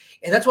cases.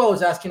 And that's what I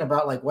was asking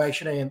about, like, when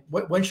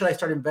should I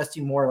start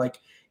investing more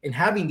like in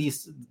having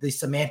these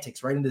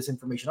semantics, right, in this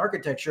information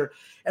architecture?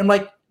 And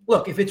like,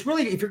 look, if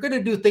you're going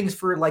to do things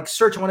for like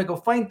search, I want to go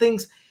find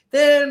things,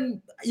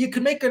 then you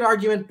can make an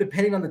argument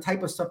depending on the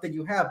type of stuff that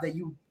you have that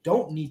you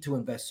don't need to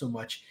invest so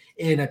much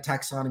in a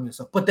taxonomy and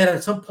stuff. But then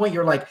at some point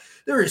you're like,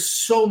 there is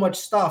so much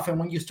stuff. And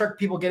when you start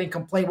people getting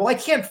complained, well, I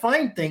can't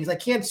find things. I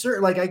can't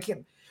search, like I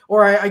can't,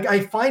 or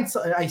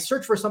I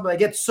search for something, I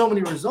get so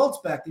many results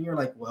back, then you're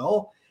like,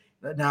 well,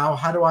 now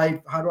how do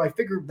I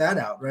figure that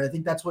out, right? I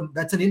think that's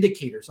an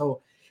indicator.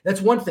 So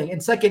that's one thing.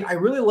 And second, I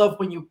really love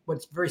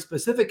what's very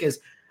specific is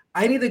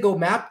I need to go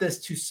map this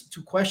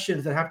to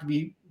questions that have to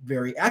be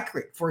very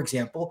accurate. For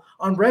example,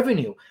 on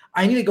revenue,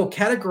 I need to go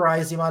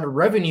categorize the amount of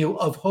revenue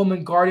of home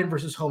and garden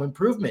versus home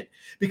improvement,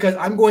 because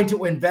I'm going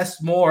to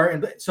invest more.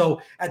 And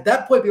so at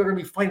that point, people are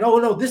going to be fighting, oh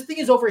no, this thing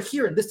is over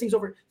here and this thing's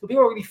over. So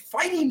people are going to be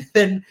fighting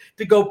then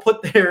to go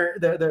put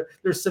their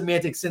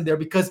semantics in there,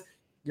 because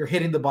you're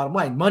hitting the bottom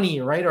line,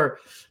 money, right? Or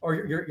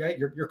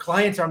your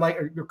clients are like,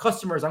 or your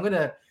customers,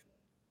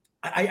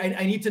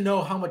 I need to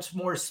know how much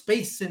more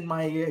space in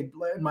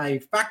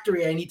my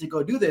factory I need to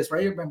go do this,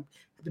 right?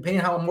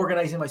 Depending on how I'm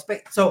organizing my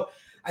space. So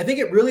I think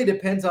it really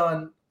depends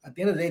on, at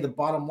the end of the day, the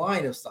bottom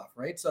line of stuff,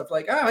 right? So if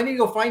like, I need to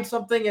go find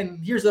something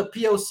and here's a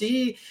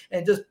POC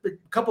and just a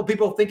couple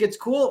people think it's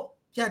cool,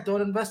 yeah, don't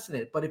invest in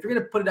it. But if you're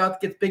going to put it out,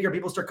 it gets bigger,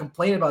 people start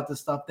complaining about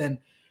this stuff, then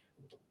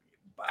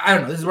I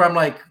don't know. This is where I'm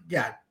like,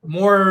 yeah,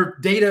 more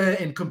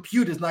data and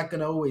compute is not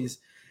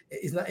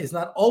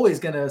always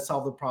going to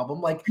solve the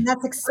problem. Like, and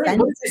that's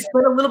expensive.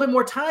 Spend a little bit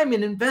more time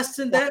and invest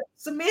in that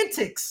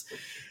semantics.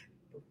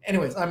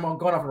 Anyways, I'm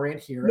going off a rant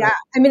here. Yeah,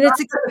 I mean, it's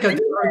expensive.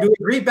 Do you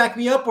agree? Back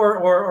me up,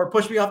 or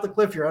push me off the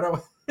cliff here. I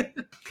don't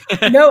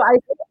know. No,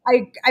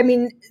 I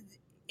mean,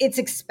 it's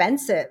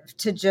expensive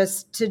to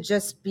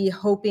just be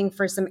hoping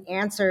for some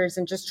answers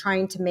and just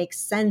trying to make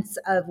sense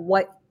of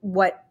what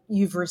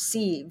you've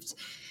received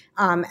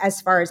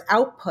as far as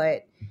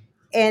output,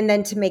 and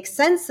then to make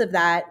sense of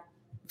that.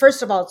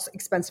 First of all, it's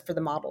expensive for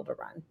the model to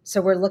run. So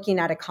we're looking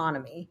at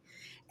economy.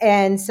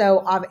 And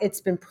so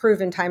it's been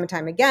proven time and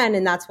time again,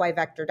 and that's why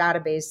vector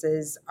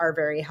databases are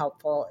very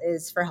helpful,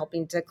 is for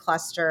helping to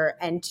cluster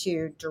and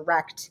to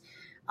direct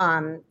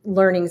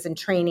learnings and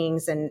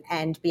trainings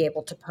and be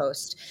able to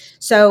post.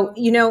 So,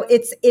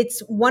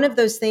 it's one of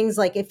those things,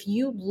 like if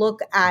you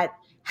look at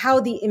how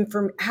the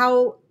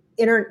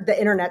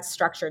internet's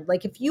structured,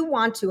 like if you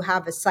want to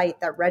have a site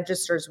that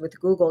registers with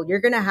Google, you're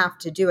going to have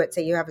to do it.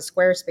 Say you have a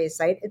Squarespace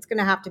site, it's going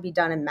to have to be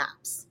done in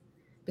maps,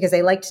 because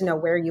they like to know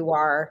where you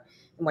are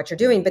and what you're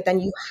doing. But then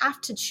you have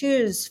to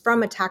choose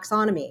from a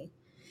taxonomy.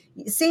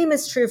 Same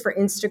is true for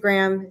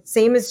Instagram.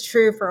 Same is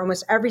true for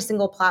almost every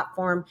single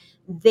platform.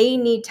 They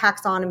need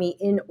taxonomy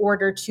in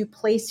order to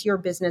place your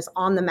business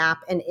on the map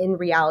and in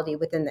reality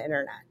within the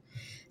internet.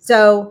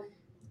 So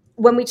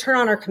when we turn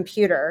on our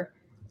computer,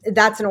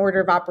 that's an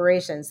order of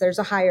operations. There's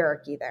a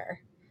hierarchy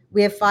there.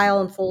 We have file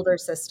and folder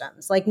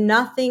systems. Like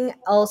nothing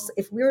else.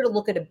 If we were to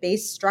look at a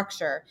base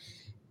structure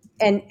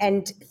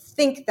and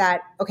think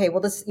that, okay,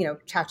 well, this,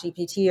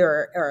 ChatGPT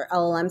or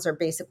LLMs are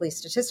basically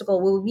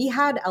statistical. Well, we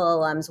had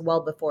LLMs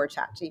well before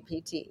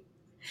ChatGPT.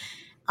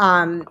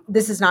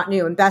 This is not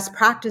new. And best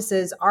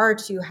practices are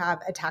to have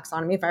a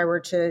taxonomy. If I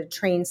were to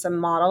train some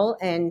model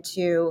and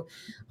to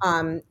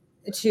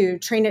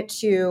train it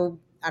to,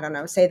 I don't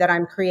know, say that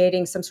I'm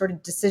creating some sort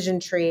of decision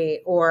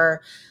tree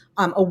or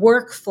a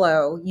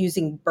workflow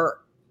using BERT,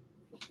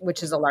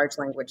 which is a large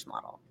language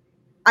model.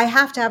 I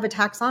have to have a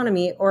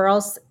taxonomy, or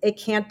else it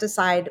can't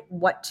decide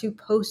what to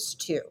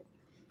post to,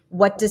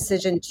 what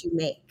decision to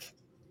make.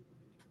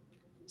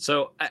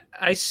 So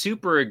I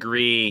super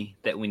agree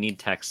that we need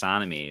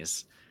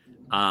taxonomies.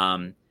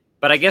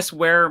 But I guess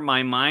where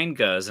my mind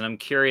goes, and I'm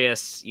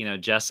curious,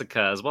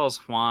 Jessica as well as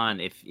Juan,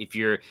 if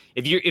your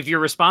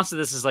response to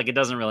this is like, it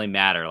doesn't really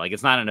matter, like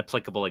it's not an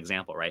applicable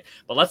example, right?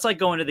 But let's like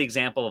go into the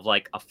example of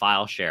like a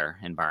file share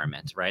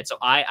environment, right? So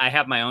I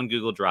have my own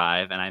Google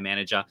Drive, and I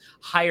manage a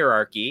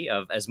hierarchy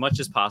of, as much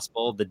as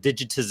possible, the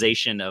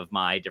digitization of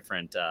my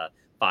different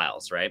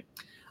files, right?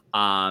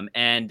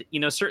 And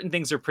certain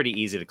things are pretty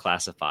easy to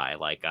classify,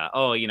 like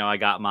I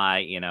got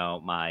my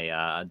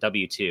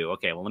W-2.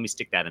 Okay, well, let me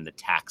stick that in the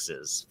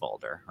taxes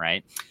folder,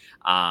 right?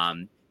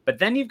 But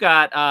then you've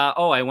got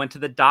I went to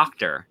the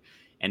doctor,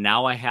 and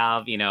now I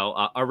have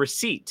a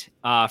receipt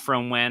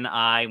from when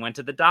I went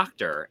to the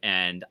doctor,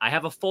 and I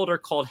have a folder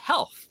called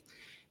health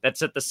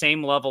that's at the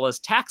same level as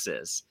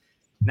taxes.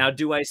 Now,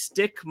 do I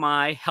stick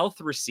my health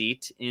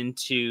receipt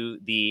into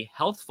the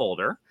health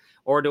folder,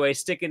 or do I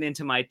stick it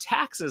into my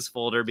taxes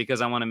folder because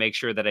I want to make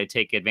sure that I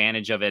take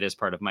advantage of it as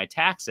part of my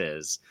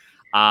taxes?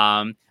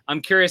 I'm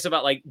curious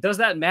about, like, does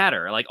that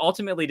matter? Like,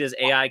 ultimately, does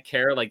AI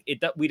care? Like,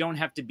 we don't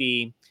have to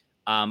be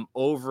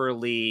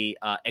overly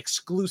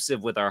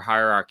exclusive with our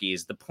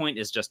hierarchies. The point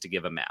is just to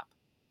give a map.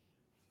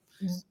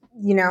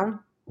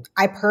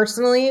 I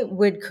personally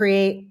would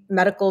create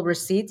medical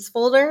receipts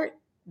folder.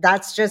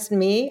 That's just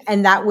me.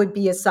 And that would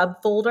be a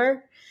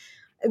subfolder,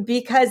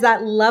 because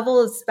that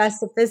level of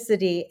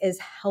specificity is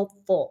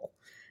helpful.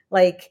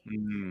 Like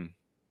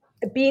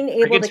being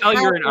able to tell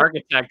you're an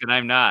architect and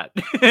I'm not.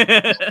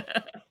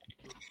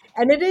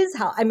 And it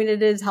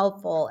is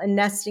helpful in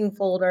nesting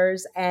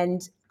folders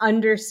and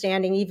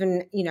understanding,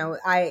 even,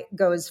 I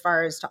go as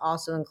far as to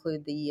also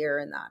include the year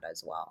in that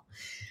as well.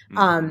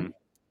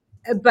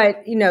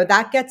 But,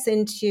 that gets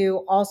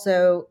into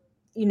also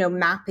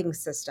mapping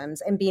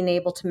systems and being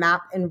able to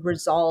map and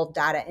resolve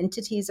data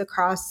entities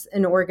across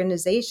an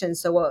organization.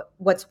 So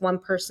what's one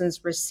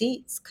person's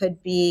receipts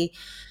could be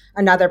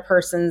another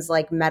person's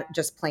like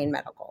just plain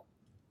medical.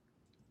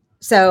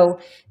 So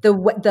the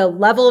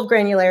level of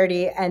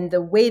granularity and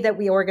the way that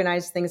we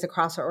organize things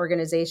across our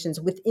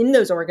organizations within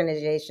those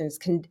organizations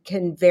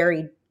can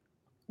vary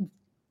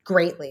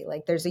greatly.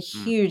 Like there's a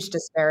huge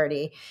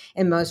disparity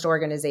in most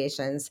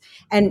organizations,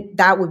 and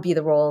that would be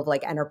the role of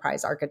like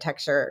enterprise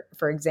architecture,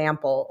 for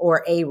example,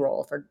 or a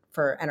role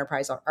for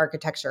enterprise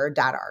architecture or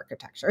data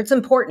architecture. It's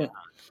important.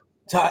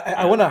 So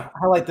I want to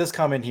highlight this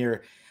comment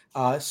here.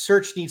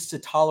 Search needs to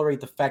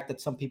tolerate the fact that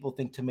some people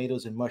think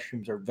tomatoes and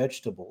mushrooms are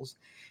vegetables.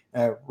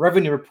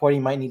 Revenue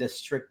reporting might need a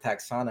strict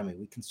taxonomy.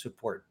 We can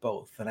support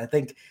both. And I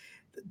think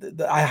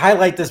I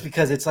highlight this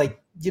because it's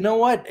like, you know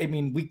what? I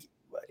mean, we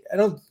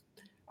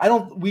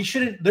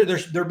shouldn't, there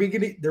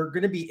are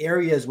going to be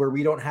areas where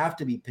we don't have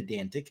to be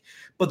pedantic,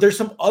 but there's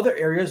some other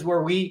areas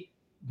where we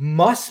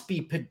must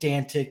be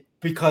pedantic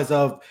because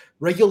of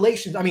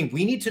regulations. I mean,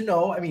 we need to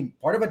know,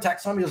 part of a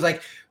taxonomy is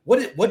like,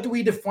 what do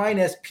we define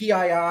as PII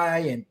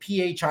and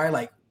PHI?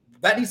 Like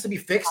that needs to be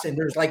fixed. And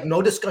there's like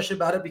no discussion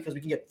about it because we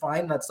can get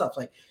fined and that stuff.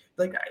 Like,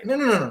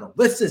 no.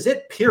 This is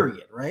it,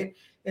 period. Right.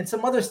 And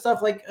some other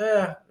stuff like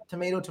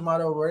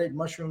tomato, right?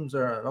 Mushrooms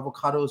or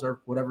avocados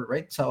or whatever.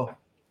 Right. So,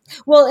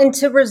 well, and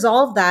to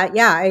resolve that,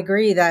 yeah, I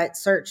agree that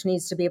search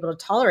needs to be able to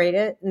tolerate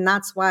it. And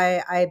that's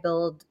why I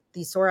build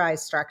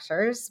thesaurus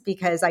structures,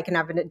 because I can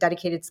have a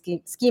dedicated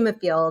schema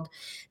field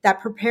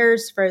that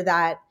prepares for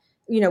that,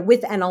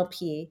 with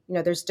NLP,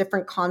 there's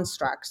different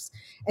constructs.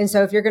 And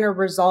so if you're going to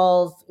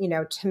resolve,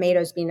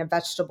 tomatoes being a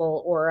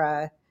vegetable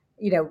or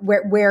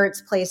where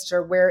it's placed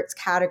or where it's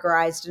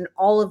categorized and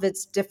all of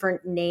its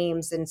different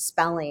names and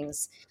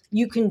spellings,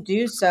 you can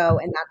do so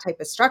in that type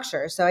of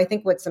structure. So I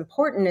think what's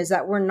important is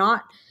that we're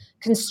not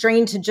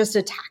constrained to just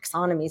a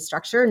taxonomy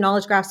structure.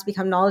 Knowledge graphs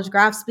become knowledge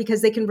graphs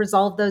because they can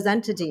resolve those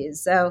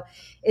entities. So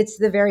it's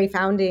the very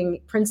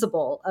founding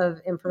principle of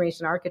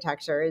information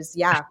architecture is,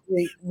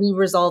 we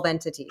resolve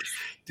entities.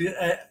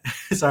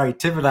 Sorry,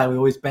 Tim and I, we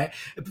always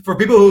for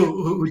people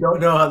who don't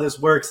know how this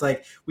works,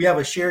 like we have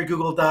a shared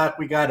Google Doc,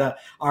 we got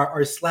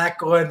our Slack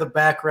going in the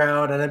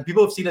background, and then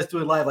people have seen us do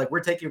it live. Like we're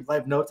taking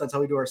live notes, that's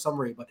how we do our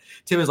summary. But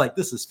Tim is like,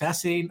 this is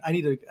fascinating. I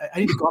need to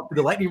go up to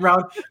the lightning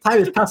round. Time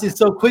is passing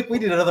so quick. We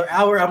need another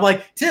hour. I'm like,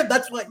 Tim,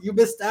 that's what you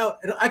missed out.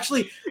 And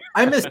actually,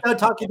 I missed out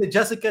talking to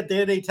Jessica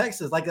day-to-day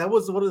Texas. Like that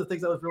was one of the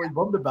things I was really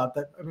bummed about.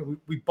 That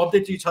we bumped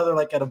into each other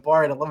like at a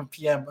bar at 11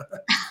 p.m.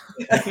 But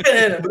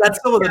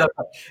that's some of it.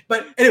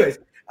 But anyways,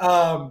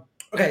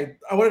 okay.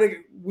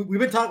 We've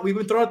been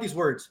throwing out these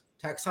words: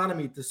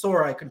 taxonomy,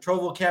 thesauri, control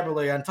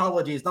vocabulary,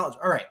 ontologies, knowledge.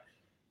 All right,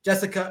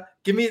 Jessica,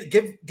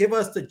 give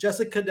us the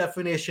Jessica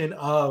definition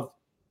of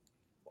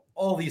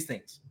all these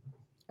things.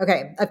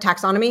 Okay, a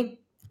taxonomy.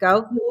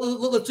 Go.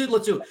 Let's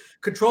do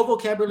control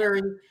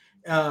vocabulary,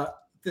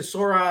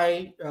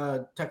 thesauri,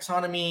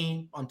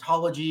 taxonomy,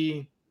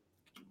 ontology.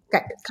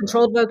 Okay.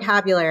 Controlled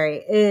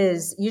vocabulary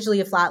is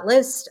usually a flat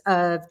list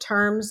of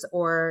terms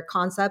or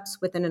concepts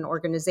within an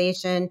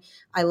organization.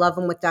 I love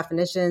them with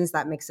definitions.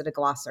 That makes it a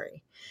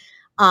glossary.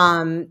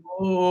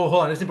 Hold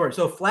on. It's important.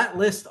 So flat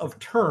list of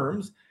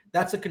terms,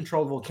 that's a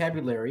controlled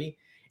vocabulary.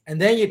 And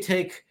then you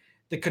take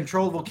the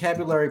controlled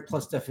vocabulary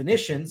plus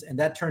definitions, and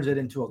that turns it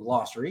into a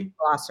glossary.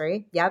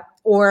 Glossary, yep.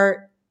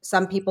 Or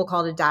some people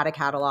call it a data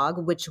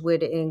catalog, which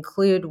would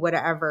include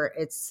whatever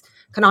its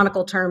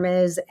canonical term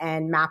is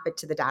and map it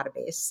to the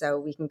database. So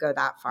we can go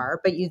that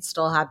far, but you'd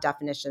still have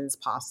definitions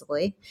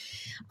possibly.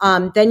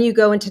 Then you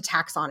go into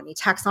taxonomy.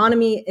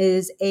 Taxonomy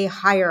is a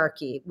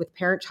hierarchy with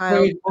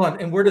parent-child. Wait, hold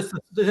on. And where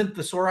doesn't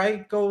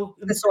thesauri go?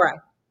 Thesauri.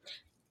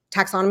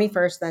 Taxonomy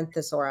first, then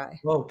thesauri.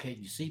 Okay,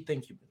 you see,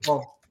 thank you.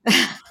 Well,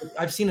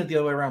 I've seen it the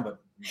other way around, but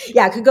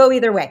yeah, it could go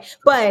either way,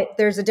 but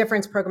there's a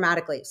difference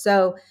programmatically.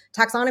 So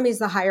taxonomy is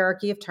the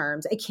hierarchy of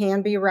terms. It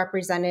can be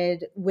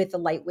represented with a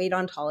lightweight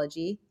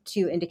ontology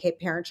to indicate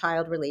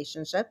parent-child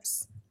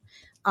relationships.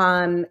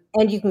 And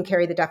you can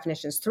carry the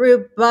definitions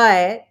through,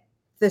 but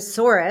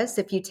thesaurus,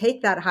 if you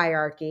take that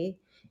hierarchy,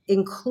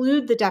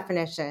 include the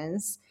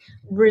definitions,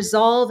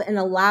 resolve and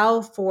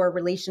allow for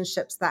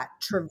relationships that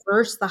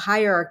traverse the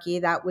hierarchy,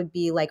 that would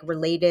be like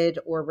related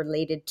or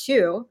related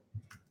to,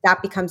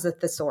 that becomes a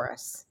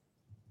thesaurus.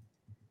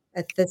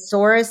 A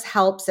thesaurus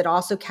helps. It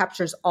also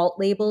captures alt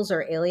labels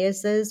or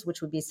aliases,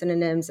 which would be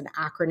synonyms and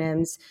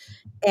acronyms,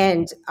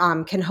 and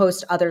can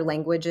host other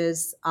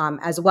languages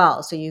as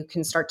well. So you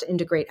can start to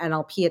integrate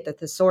NLP at the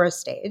thesaurus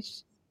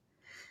stage.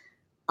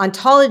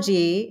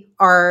 Ontology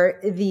are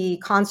the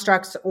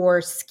constructs or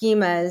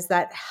schemas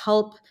that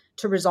help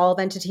to resolve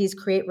entities,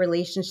 create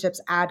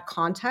relationships, add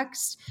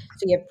context.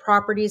 So you have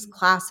properties,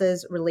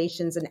 classes,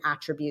 relations, and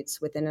attributes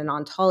within an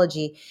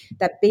ontology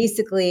that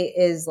basically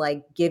is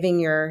like giving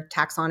your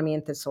taxonomy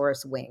and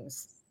thesaurus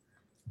wings.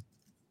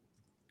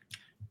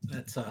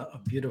 That's a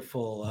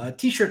beautiful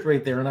t-shirt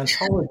right there. An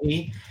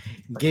ontology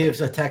gives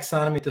a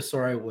taxonomy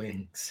thesaurus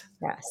wings.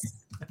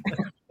 Yes.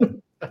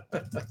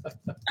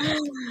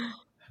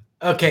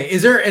 Okay,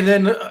 is there, and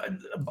then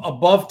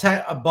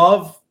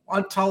above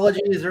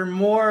ontology? Is there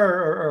more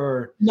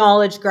or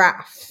knowledge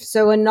graph?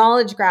 So a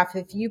knowledge graph,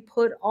 if you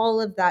put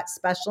all of that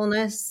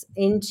specialness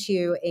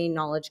into a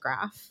knowledge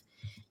graph,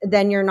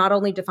 then you're not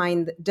only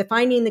defining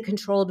the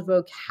controlled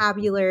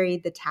vocabulary,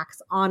 the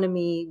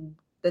taxonomy,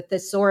 the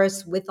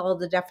thesaurus with all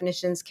the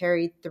definitions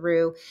carried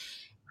through,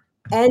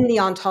 and the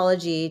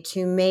ontology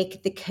to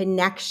make the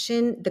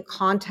connection, the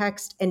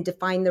context, and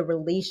define the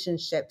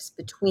relationships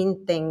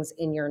between things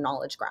in your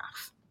knowledge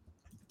graph.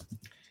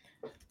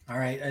 All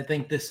right, I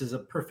think this is a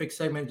perfect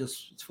segment.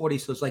 Just it's 40,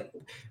 so it's like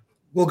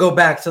we'll go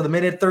back. So the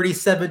minute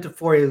 37 to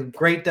 40,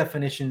 great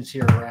definitions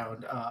here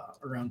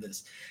around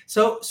this.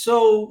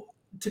 So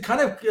to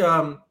kind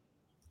of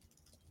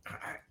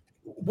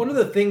one of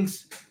the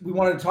things we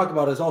wanted to talk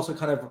about is also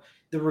kind of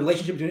the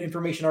relationship between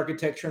information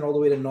architecture and all the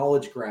way to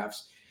knowledge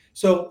graphs.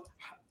 So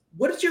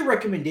what is your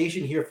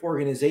recommendation here for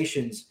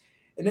organizations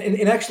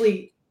and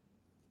actually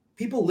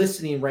people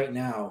listening right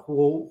now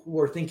who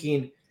are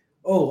thinking,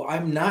 oh,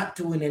 I'm not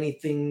doing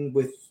anything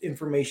with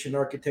information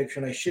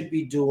architecture and I should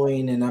be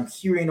doing, and I'm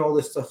hearing all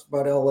this stuff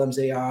about LLMs,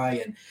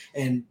 AI,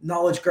 and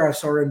knowledge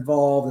graphs are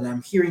involved, and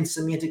I'm hearing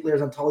semantic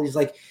layers, ontologies.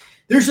 Like,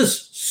 there's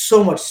just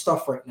so much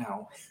stuff right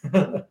now.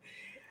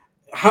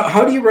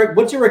 How do you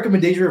what's your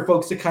recommendation for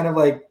folks to kind of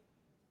like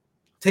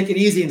take it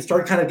easy and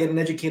start kind of getting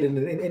educated,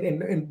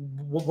 and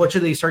what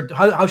should they start?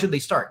 How should they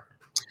start?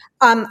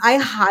 I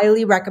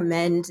highly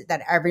recommend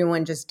that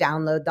everyone just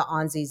download the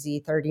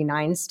ONSI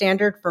Z39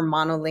 standard for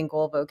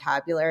monolingual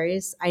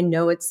vocabularies. I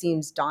know it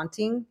seems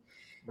daunting,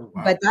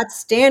 but that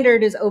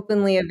standard is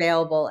openly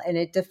available and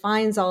it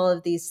defines all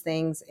of these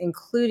things,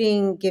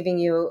 including giving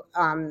you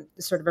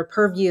sort of a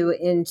purview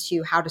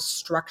into how to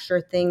structure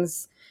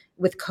things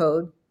with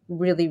code,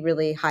 really,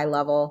 really high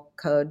level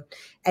code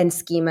and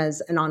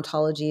schemas and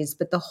ontologies.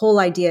 But the whole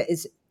idea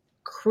is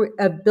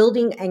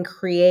building and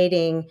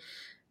creating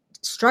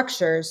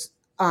structures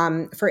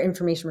for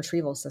information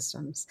retrieval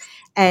systems.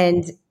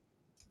 And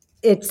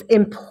it's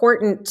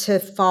important to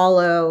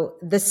follow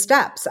the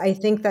steps. I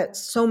think that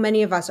so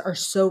many of us are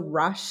so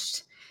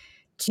rushed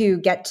to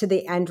get to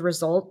the end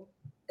result.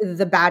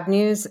 The bad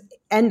news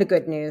and the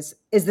good news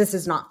is this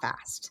is not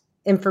fast.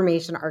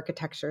 Information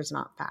architecture is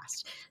not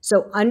fast.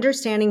 So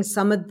understanding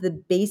some of the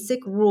basic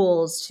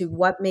rules to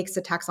what makes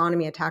a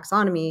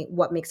taxonomy,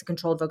 what makes a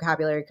controlled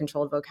vocabulary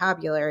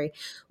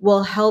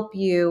will help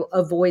you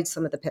avoid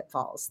some of the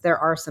pitfalls. There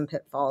are some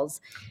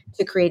pitfalls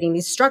to creating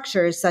these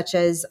structures, such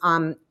as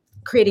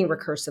creating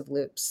recursive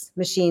loops.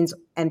 Machines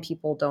and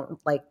people don't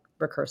like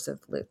recursive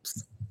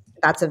loops.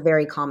 That's a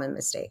very common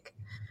mistake.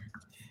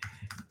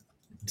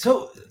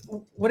 So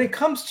when it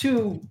comes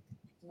to,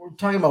 we're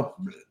talking about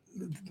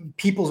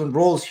peoples and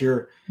roles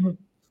here,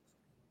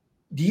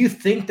 do you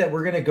think that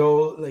we're going to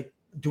go like,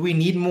 do we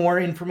need more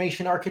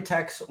information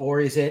architects,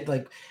 or is it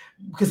like,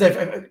 because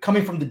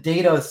coming from the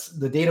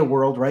data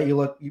world, right?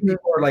 People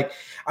are like,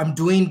 I'm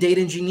doing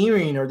data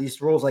engineering, or these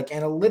roles like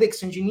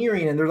analytics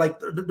engineering, and they're like,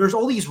 there's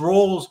all these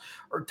roles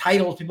or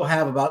titles people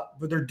have but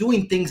they're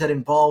doing things that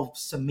involve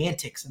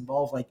semantics,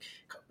 involve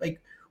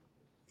like,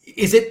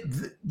 is it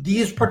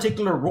these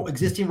particular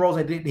existing roles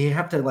that they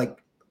have to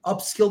like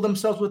upskill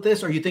themselves with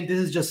this, or you think this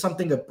is just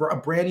something, a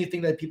brand new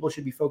thing that people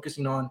should be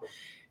focusing on,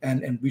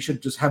 and we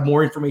should just have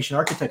more information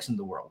architects in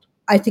the world?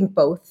 I think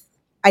both.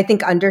 I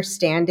think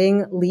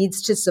understanding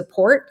leads to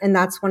support, and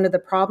that's one of the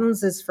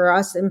problems is for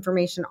us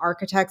information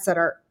architects that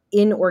are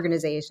in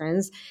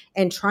organizations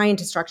and trying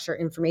to structure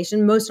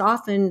information. Most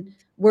often,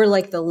 we're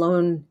like the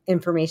lone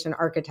information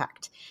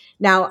architect.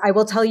 Now, I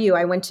will tell you,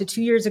 I went to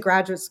 2 years of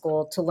graduate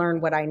school to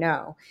learn what I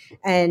know,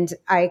 and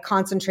I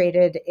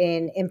concentrated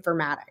in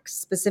informatics,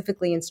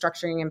 specifically in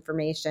structuring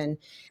information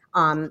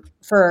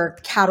for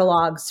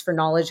catalogs, for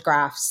knowledge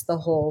graphs, the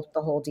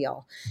whole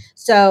deal.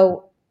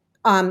 So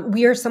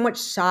we are somewhat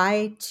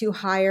shy to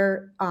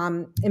hire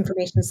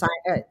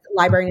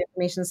library and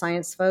information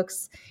science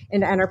folks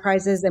into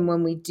enterprises, and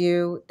when we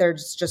do,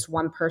 there's just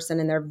one person,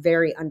 and they're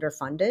very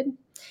underfunded.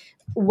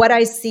 What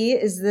I see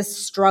is this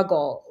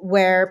struggle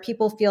where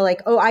people feel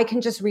like, oh, I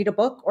can just read a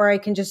book or I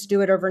can just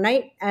do it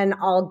overnight and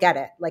I'll get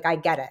it. Like I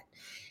get it.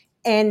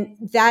 And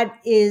that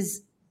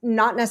is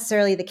not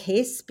necessarily the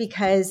case,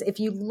 because if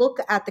you look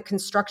at the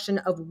construction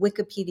of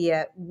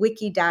Wikipedia,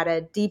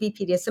 Wikidata,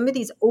 DBpedia, some of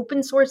these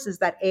open sources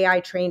that AI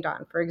trained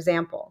on, for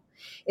example,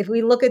 if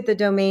we look at the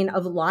domain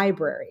of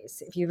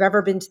libraries, if you've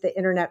ever been to the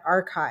Internet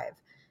Archive,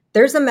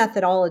 there's a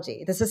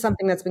methodology. This is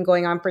something that's been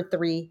going on for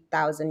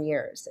 3,000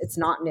 years. It's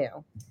not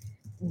new.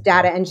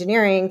 Data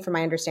engineering, from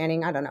my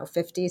understanding,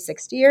 50,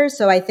 60 years.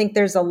 So I think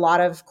there's a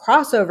lot of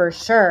crossover,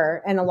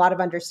 sure, and a lot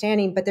of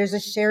understanding, but there's a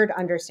shared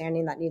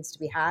understanding that needs to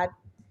be had.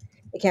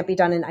 It can't be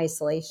done in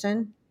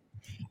isolation.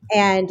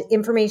 And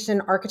information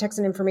architects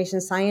and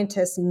information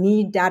scientists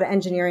need data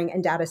engineering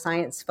and data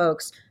science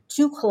folks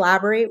to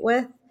collaborate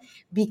with,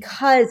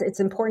 because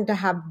it's important to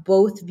have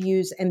both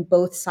views and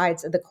both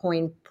sides of the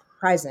coin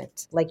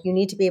present. Like, you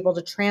need to be able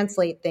to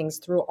translate things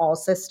through all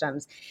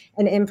systems,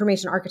 and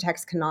information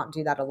architects cannot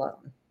do that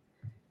alone.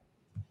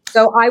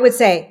 So I would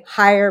say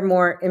hire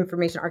more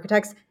information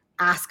architects.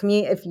 ask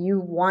me if you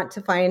want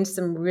to find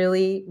some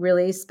really,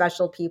 really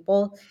special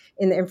people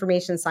in the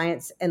information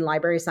science and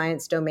library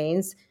science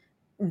domains.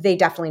 They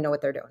definitely know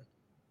what they're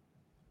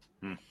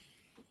doing.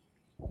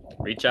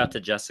 Reach out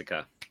to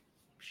Jessica.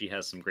 She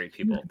has some great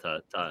people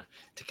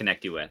to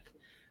connect you with.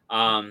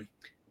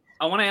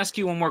 I want to ask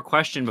you one more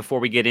question before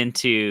we get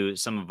into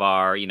some of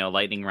our,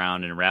 lightning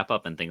round and wrap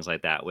up and things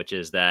like that, which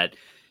is that,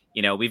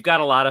 we've got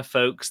a lot of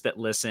folks that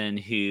listen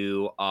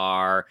who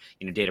are,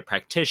 data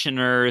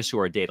practitioners, who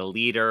are data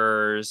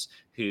leaders,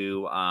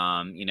 who,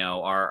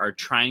 are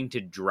trying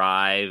to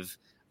drive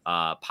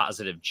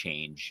positive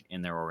change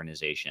in their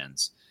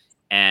organizations.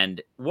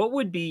 And what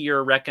would be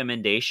your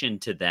recommendation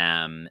to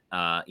them,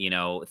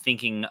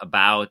 thinking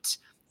about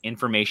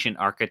information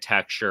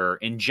architecture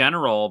in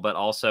general, but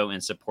also in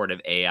support of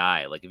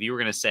AI? Like if you were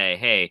going to say,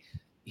 hey,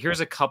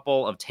 here's a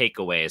couple of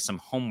takeaways, some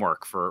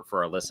homework for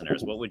our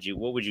listeners, what would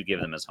you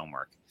give them as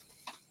homework?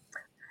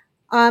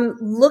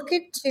 Look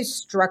into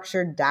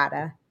structured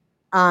data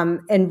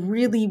and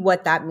really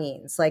what that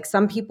means. Like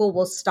some people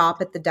will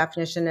stop at the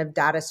definition of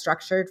data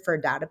structured for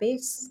a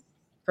database,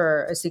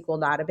 for a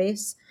SQL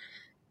database.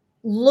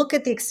 Look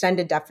at the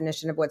extended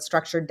definition of what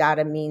structured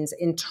data means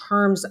in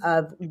terms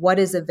of what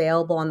is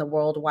available on the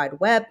World Wide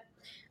Web,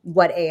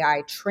 what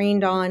AI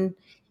trained on.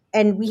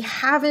 And we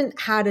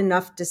haven't had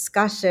enough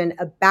discussion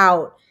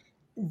about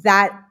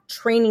that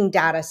training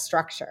data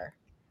structure.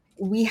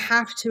 We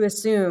have to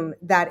assume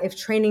that if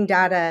training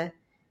data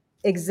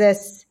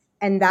exists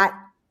and that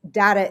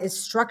data is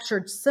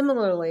structured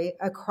similarly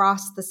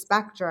across the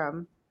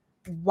spectrum,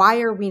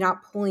 why are we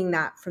not pulling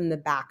that from the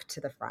back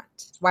to the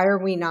front? Why are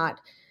we not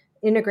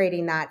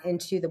integrating that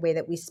into the way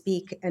that we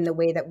speak and the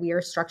way that we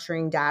are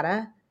structuring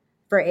data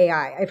for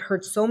AI? I've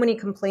heard so many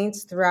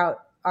complaints throughout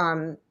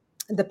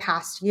the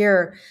past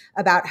year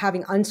about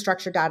having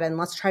unstructured data, and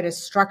let's try to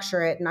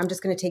structure it. And I'm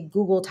just going to take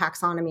Google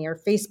taxonomy or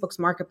Facebook's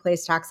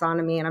marketplace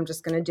taxonomy, and I'm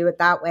just going to do it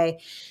that way.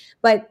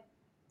 But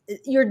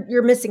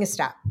you're missing a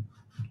step.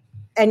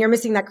 And you're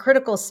missing that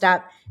critical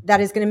step that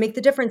is going to make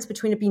the difference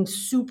between it being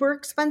super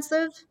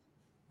expensive,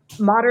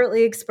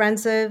 moderately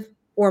expensive,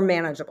 or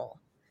manageable.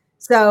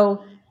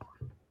 So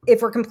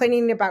if we're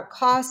complaining about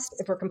cost,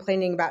 if we're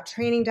complaining about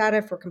training data,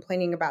 if we're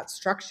complaining about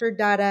structured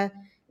data,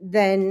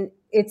 then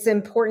it's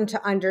important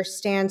to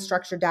understand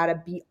structured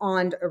data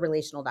beyond a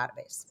relational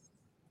database.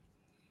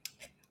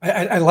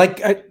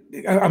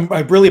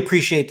 I really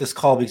appreciate this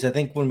call, because I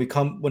think when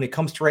it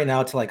comes to right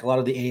now to like a lot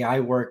of the AI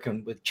work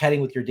and with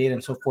chatting with your data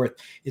and so forth,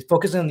 it's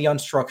focusing on the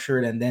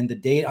unstructured, and then the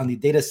data on the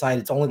data side,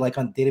 it's only like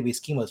on database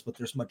schemas, but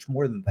there's much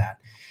more than that.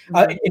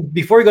 Mm-hmm. And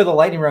before we go to the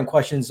lightning round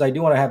questions, I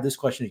do want to have this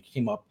question that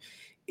came up.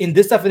 In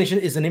this definition,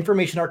 is an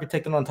information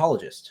architect an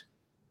ontologist?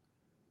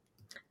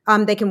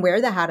 They can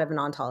wear the hat of an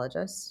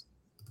ontologist.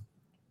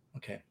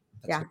 Okay.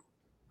 Yeah.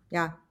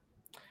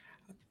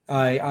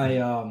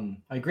 I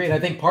agree. I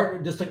think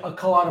just a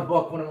call out a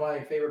book. One of my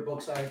favorite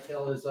books I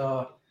tell is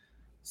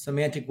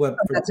Semantic Web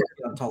for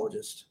the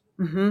Ontologist.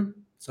 Mm-hmm.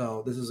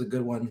 So this is a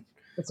good one.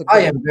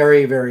 I am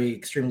very, very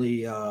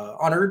extremely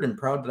honored and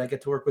proud that I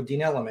get to work with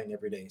Dean Ellerman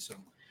every day. So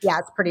yeah,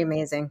 it's pretty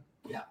amazing.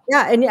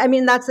 Yeah. And I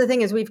mean, that's the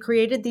thing, is we've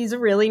created these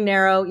really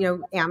narrow,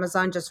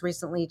 Amazon just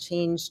recently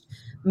changed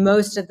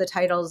most of the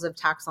titles of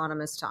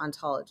taxonomist to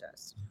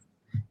ontologist.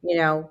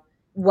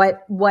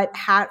 What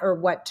hat or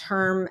what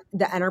term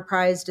the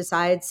enterprise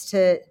decides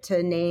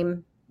to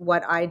name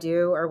what I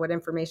do or what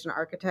information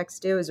architects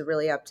do is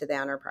really up to the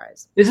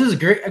enterprise. This is a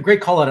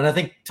great call out. And I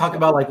think talk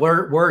about like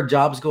where are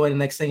jobs going. The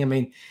next thing, I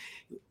mean,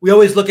 we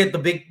always look at the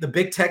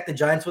big tech, the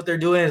giants, what they're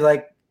doing is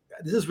like,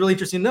 this is really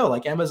interesting to know.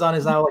 Like Amazon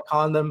is now like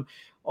calling them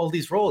all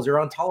these roles. They're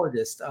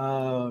ontologists.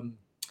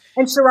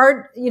 And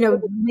Sherrard,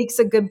 makes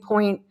a good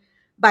point,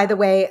 by the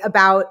way,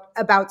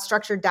 about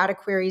structured data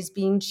queries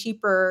being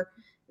cheaper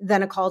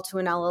than a call to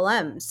an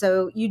LLM.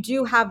 So you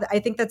do have, I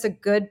think that's a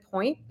good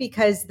point,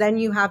 because then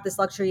you have this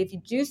luxury. If you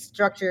do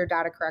structure your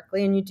data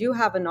correctly and you do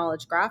have a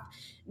knowledge graph,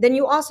 then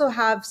you also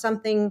have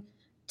something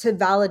to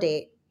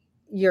validate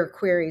your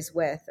queries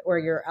with or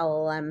your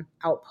LLM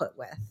output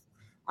with,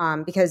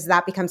 because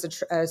that becomes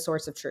a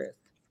source of truth.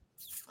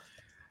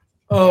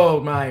 Oh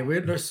my,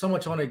 there's so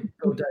much I want to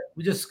go down.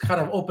 We just kind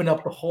of opened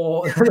up the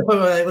whole,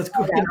 let's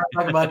go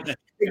talk about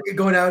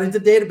going out into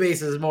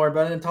databases more,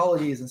 about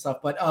ontologies and stuff.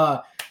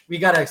 But we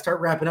got to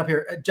start wrapping up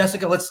here.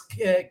 Jessica, let's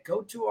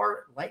go to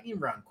our lightning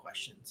round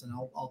questions, and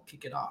I'll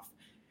kick it off.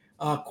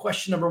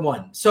 Question number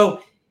 1.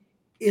 So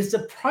is the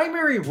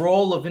primary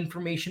role of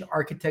information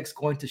architects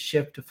going to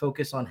shift to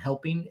focus on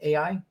helping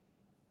AI?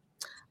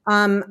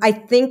 I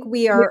think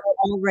we are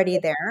already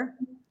there,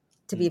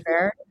 to be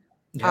fair.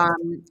 Yeah.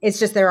 It's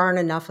just there aren't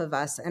enough of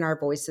us, and our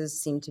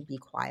voices seem to be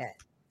quiet.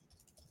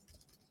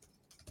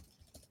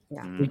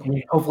 Yeah.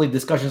 Hopefully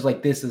discussions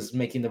like this is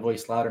making the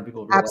voice louder and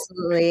people realize.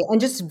 Absolutely.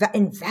 And just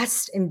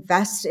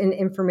invest in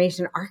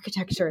information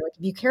architecture. Like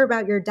if you care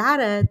about your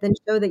data, then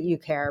show that you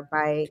care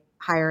by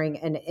hiring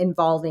and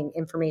involving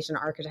information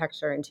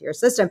architecture into your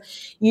system.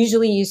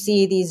 Usually you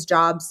see these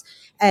jobs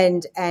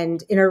and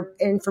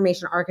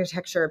information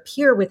architecture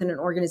appear within an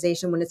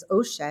organization when it's,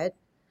 oh shit,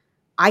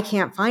 I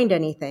can't find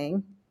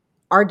anything.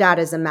 Our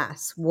data is a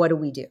mess. What do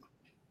we do?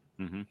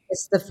 Mm-hmm.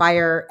 It's the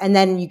fire. And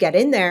then you get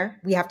in there,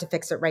 we have to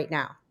fix it right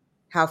now.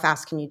 How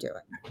fast can you do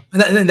it?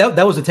 And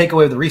that was the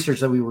takeaway of the research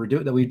that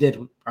we did.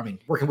 I mean,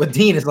 working with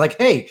Dean is like,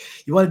 hey,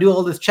 you want to do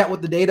all this chat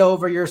with the data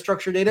over your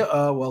structured data?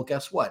 Well,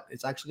 guess what?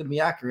 It's actually going to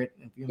be accurate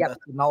if you invest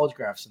in knowledge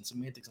graphs and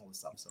semantics and all this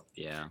stuff. So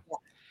yeah.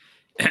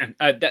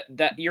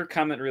 That your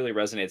comment really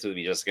resonates with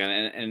me, Jessica.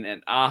 And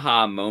an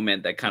aha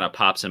moment that kind of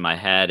pops in my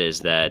head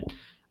is that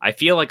I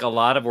feel like a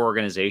lot of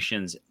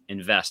organizations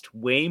invest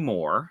way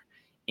more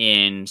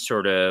in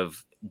sort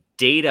of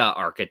data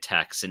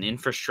architects and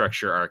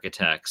infrastructure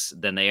architects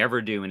than they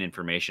ever do in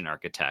information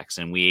architects.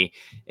 And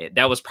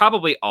that was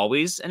probably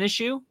always an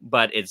issue,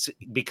 but it's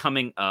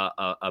becoming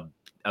a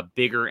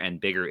bigger and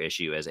bigger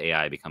issue as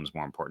AI becomes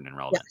more important and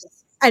relevant.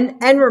 Yes.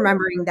 And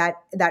remembering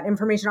that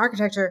information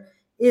architecture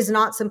is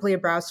not simply a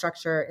browse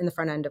structure in the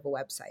front end of a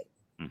website.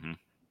 Mm-hmm.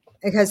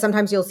 Because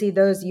sometimes you'll see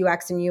those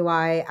UX and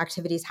UI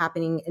activities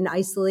happening in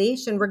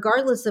isolation,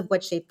 regardless of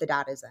what shape the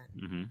data is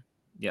in. Mm-hmm.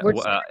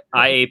 Yeah,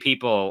 IA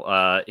people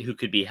who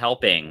could be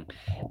helping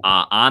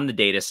on the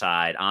data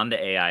side, on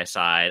the AI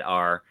side,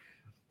 are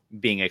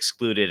being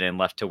excluded and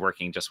left to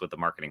working just with the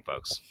marketing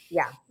folks.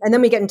 Yeah. And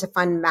then we get into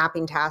fun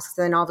mapping tasks.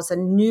 And all of a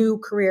sudden new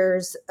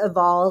careers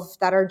evolve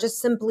that are just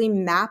simply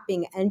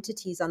mapping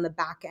entities on the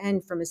back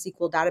end from a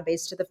SQL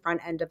database to the front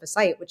end of a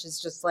site, which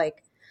is just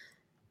like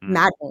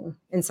maddening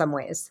in some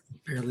ways.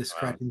 Barely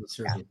scratching the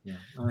surface. Yeah.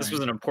 This was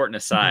an important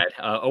aside,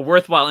 a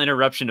worthwhile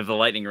interruption of the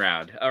lightning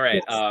round. All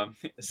right. Yes.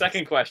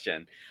 Second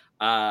question.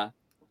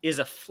 Is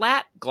a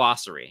flat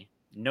glossary,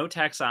 no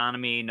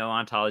taxonomy, no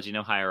ontology,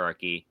 no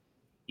hierarchy,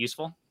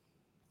 useful?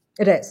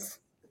 It is.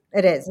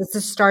 It is. It's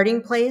a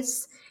starting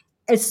place,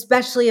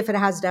 especially if it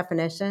has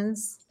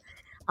definitions.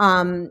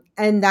 And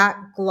that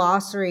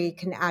glossary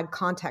can add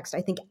context.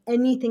 I think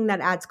anything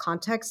that adds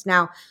context.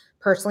 Now,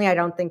 personally, I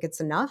don't think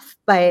it's enough,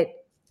 but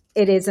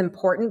it is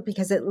important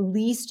because at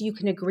least you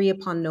can agree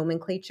upon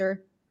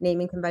nomenclature,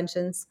 naming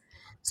conventions.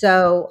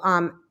 So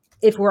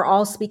if we're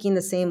all speaking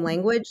the same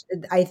language,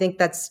 I think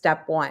that's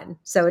step one.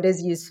 So it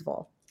is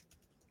useful.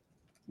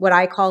 What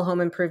I call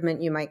home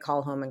improvement, you might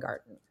call home and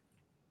garden.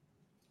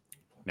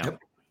 Yep.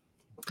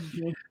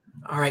 Mm-hmm.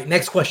 All right.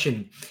 Next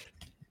question.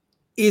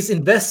 Is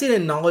investing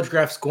in knowledge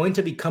graphs going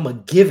to become a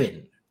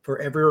given for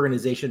every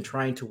organization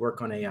trying to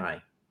work on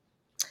AI?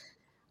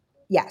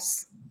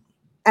 Yes.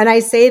 And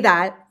I say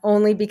that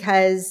only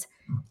because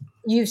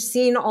you've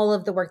seen all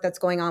of the work that's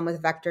going on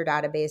with vector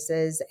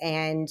databases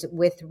and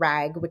with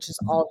RAG, which is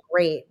all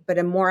great, but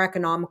a more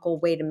economical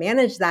way to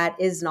manage that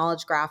is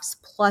knowledge graphs.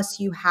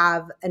 Plus you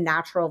have a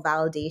natural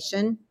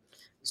validation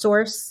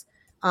source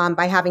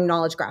by having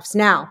knowledge graphs.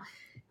 Now,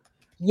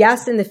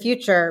 yes, in the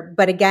future,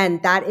 but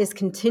again, that is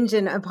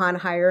contingent upon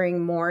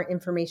hiring more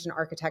information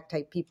architect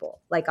type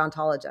people like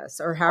ontologists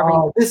or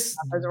however. This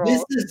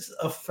is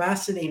a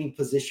fascinating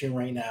position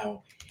right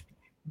now.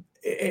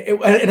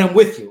 And I'm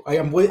with you.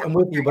 I'm with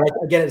you. But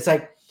again, it's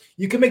like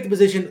you can make the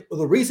position.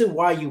 The reason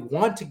why you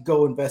want to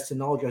go invest in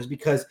knowledge is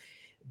because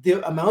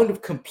the amount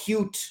of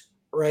compute,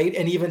 right,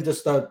 and even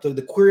just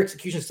the query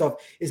execution stuff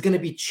is going to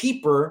be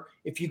cheaper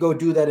if you go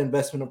do that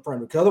investment up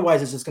front. Because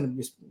otherwise, it's just going to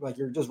be like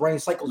you're just running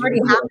cycles. It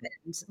already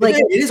happened. Like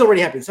it is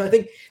already happening. So I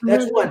think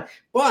that's one.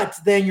 But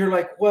then you're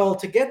like, well,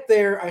 to get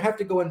there, I have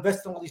to go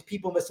invest in all these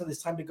people, invest in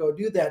this time to go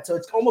do that. So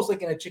it's almost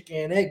like in a chicken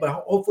and egg. But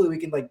hopefully, we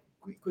can like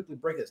quickly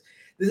break this.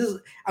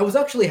 I was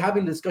actually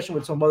having a discussion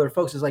with some other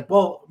folks. It's like,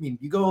 well, I mean,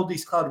 you go all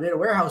these cloud data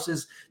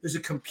warehouses, there's a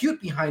compute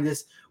behind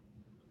this,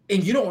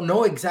 and you don't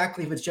know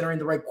exactly if it's generating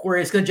the right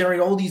query. It's going to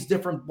generate all these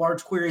different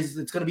large queries.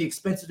 It's going to be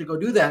expensive to go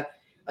do that.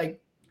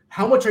 Like,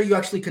 how much are you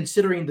actually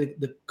considering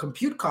the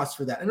compute costs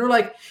for that? And they're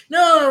like,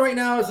 no, right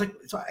now it's like,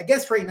 so I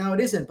guess right now it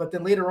isn't, but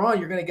then later on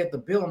you're going to get the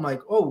bill. I'm like,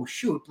 oh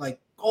shoot,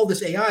 like all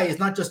this AI is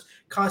not just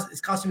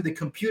it's costing me the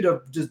compute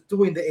of just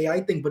doing the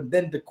AI thing, but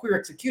then the query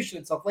execution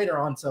and stuff later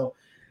on. So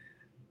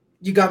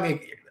you got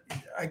me.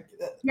 I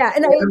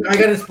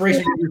got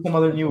inspiration to do some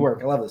other new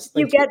work. I love this.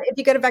 If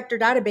you get a vector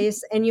database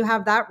and you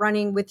have that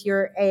running with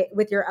your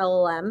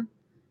LLM,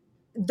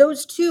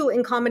 those two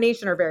in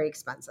combination are very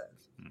expensive.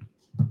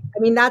 I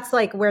mean, that's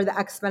like where the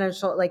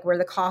exponential, like where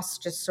the costs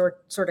just sort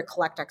of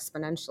collect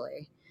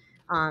exponentially.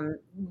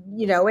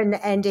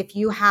 And if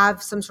you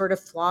have some sort of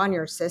flaw in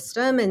your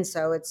system, and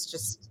so it's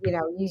just,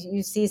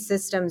 you see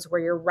systems where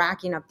you're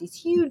racking up these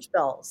huge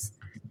bills.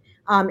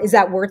 Is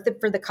that worth it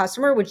for the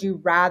customer? Would you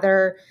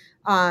rather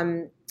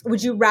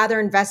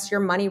invest your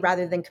money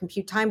rather than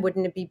compute time?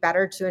 Wouldn't it be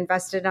better to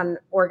invest it on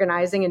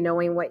organizing and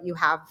knowing what you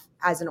have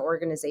as an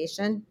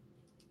organization?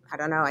 I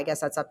don't know. I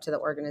guess that's up to the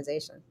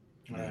organization.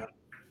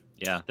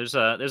 Yeah, there's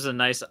a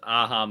nice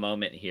aha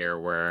moment here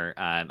where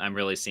I'm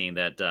really seeing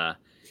that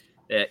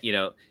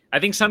I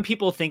think some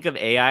people think of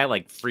AI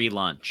like free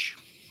lunch.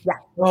 Yeah.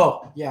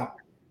 Oh, yeah.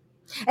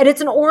 And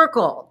it's an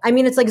oracle. I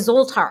mean, it's like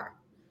Zoltar.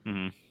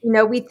 Mm-hmm. You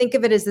know, we think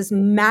of it as this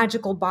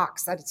magical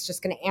box that it's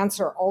just going to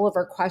answer all of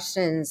our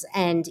questions,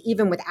 and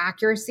even with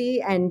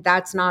accuracy. And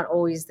that's not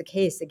always the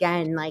case.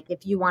 Again, like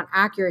if you want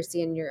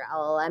accuracy in your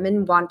LLM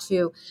and want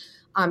to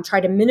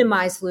try to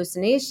minimize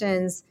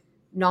hallucinations,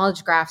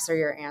 knowledge graphs are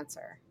your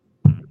answer.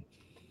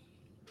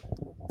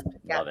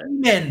 Love it.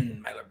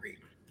 Amen, my love.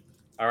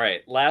 All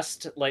right.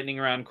 Last lightning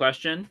round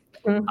question.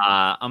 Mhm.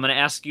 I'm going to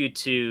ask you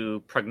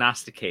to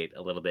prognosticate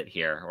a little bit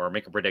here or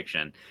make a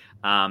prediction.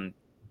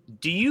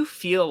 Do you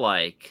feel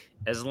like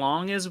as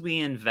long as we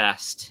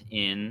invest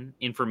in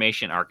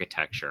information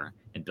architecture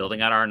and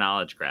building out our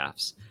knowledge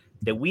graphs,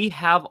 that we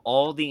have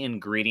all the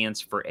ingredients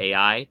for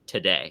AI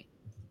today?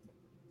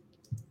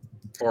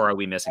 Or are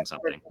we missing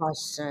something? Good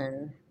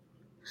question.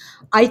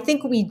 I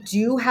think we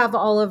do have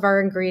all of our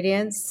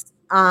ingredients.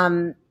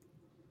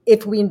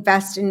 If we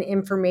invest in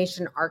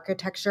information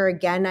architecture,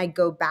 again, I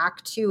go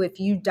back to if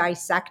you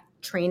dissect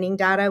training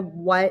data,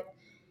 what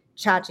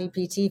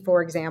ChatGPT,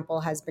 for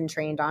example, has been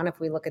trained on, if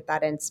we look at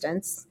that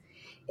instance.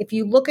 If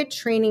you look at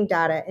training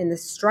data and the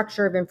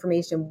structure of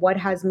information, what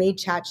has made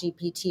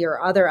ChatGPT or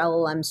other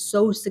LLMs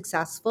so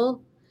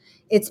successful,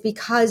 it's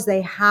because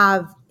they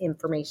have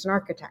information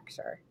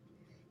architecture.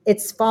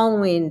 It's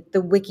following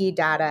the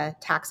Wikidata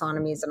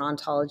taxonomies and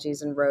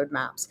ontologies and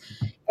roadmaps.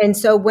 And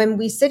so when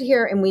we sit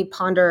here and we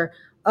ponder,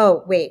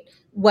 oh, wait,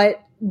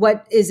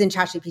 what is in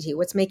ChatGPT?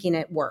 What's making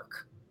it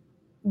work?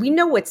 We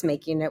know what's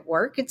making it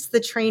work. It's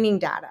the training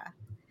data.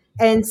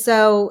 And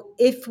so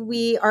if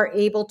we are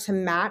able to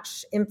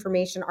match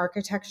information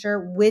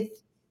architecture with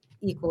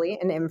equally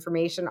an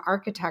information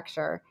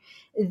architecture,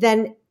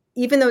 then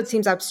even though it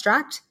seems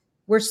abstract,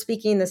 we're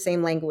speaking the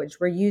same language.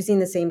 We're using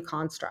the same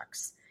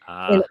constructs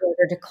in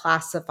order to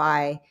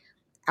classify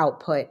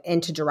output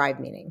and to derive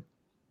meaning.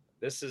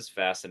 This is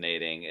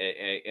fascinating.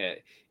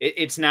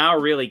 It's now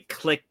really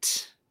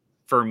clicked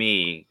for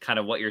me, kind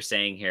of what you're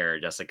saying here,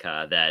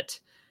 Jessica, that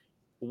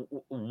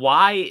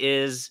why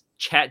is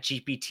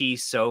ChatGPT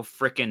so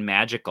freaking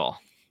magical?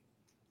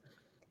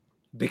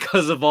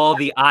 Because of all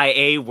the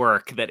IA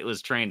work that it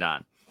was trained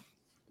on.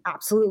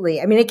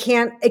 Absolutely. I mean, it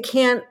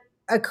can't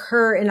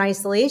occur in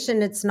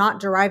isolation. It's not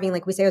deriving,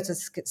 like we say, it's a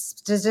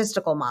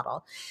statistical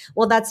model.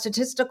 Well, that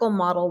statistical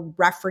model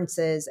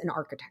references an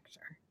architecture.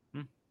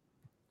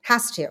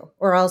 Has to,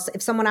 or else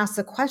if someone asks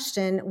a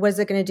question, what is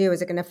it going to do?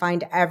 Is it going to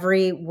find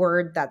every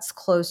word that's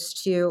close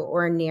to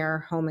or near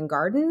home and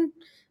garden?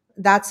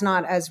 That's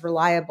not as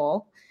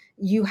reliable.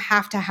 You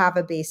have to have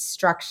a base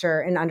structure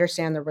and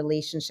understand the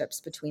relationships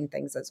between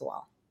things as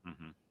well.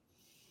 Mm-hmm.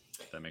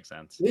 That makes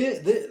sense.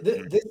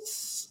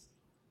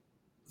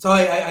 So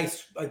I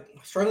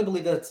strongly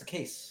believe that's the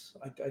case.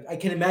 I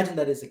can imagine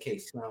that is the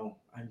case. Now,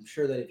 I'm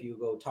sure that if you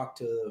go talk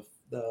to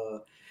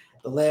the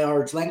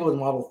large language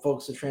model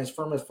folks, the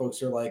transformers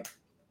folks are like,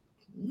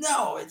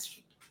 no,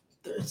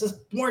 there's just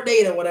more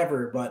data,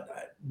 whatever.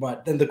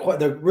 But then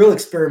the real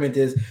experiment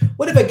is,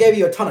 what if I gave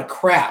you a ton of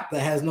crap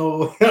that has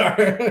no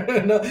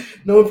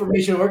no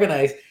information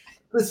organized?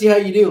 Let's see how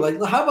you do.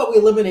 Like, how about we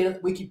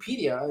eliminate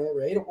Wikipedia,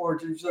 right? Or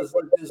just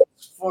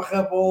fuck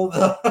up all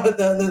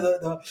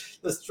the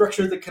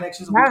structure, the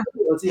connections. Yeah.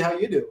 Let's see how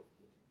you do.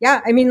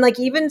 Yeah, I mean, like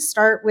even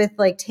start with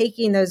like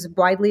taking those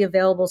widely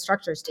available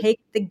structures. Take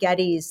the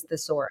Getty's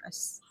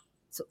thesaurus.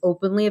 It's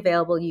openly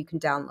available. You can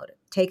download it.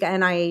 Take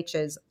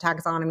NIH's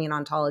taxonomy and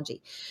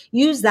ontology.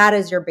 Use that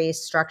as your base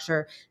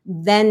structure.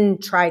 Then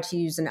try to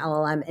use an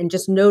LLM and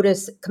just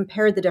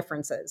compare the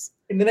differences.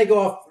 And then I go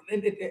off.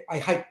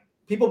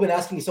 People have been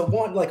asking me. So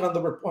one, like on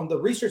the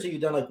research that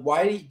you've done, like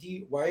why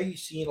are you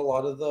seeing a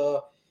lot of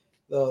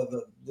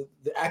the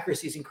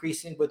accuracy is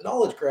increasing with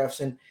knowledge graphs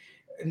and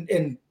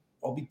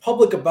I'll be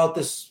public about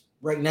this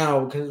right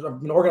now because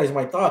I've been organizing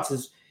my thoughts.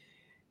 Is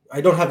I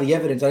don't have the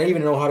evidence. I don't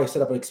even know how to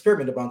set up an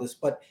experiment about this,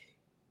 but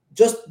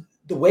just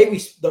the way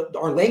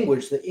our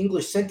language, the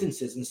English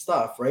sentences and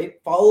stuff,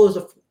 right, follows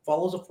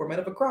a format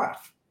of a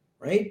graph,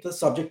 right? The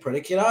subject,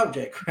 predicate,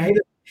 object, right?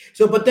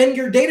 So, but then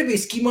your database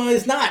schema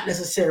is not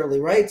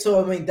necessarily right.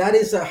 So, I mean, that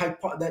is that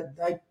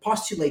I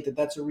postulate that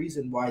that's a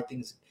reason why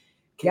things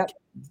can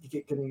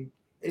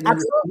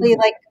absolutely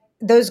like.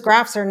 Those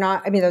graphs are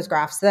not, I mean, those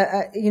graphs,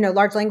 the,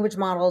 large language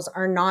models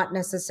are not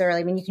necessarily,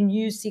 I mean, you can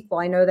use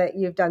SQL. I know that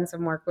you've done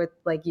some work with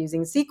like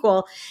using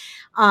SQL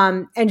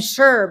and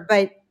sure,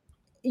 but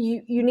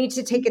you need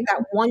to take it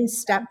that one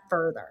step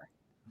further.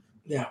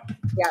 Yeah.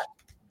 Yeah.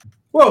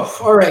 Well,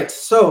 all right.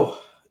 So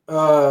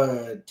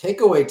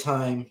takeaway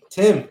time.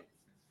 Tim,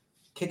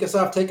 kick us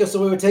off. Take us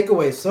away with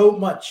takeaways. So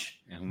much.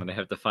 I'm going to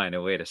have to find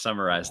a way to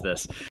summarize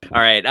this.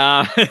 All right.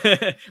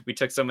 We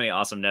took so many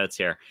awesome notes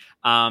here.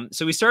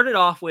 So we started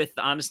off with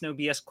the honest, no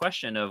BS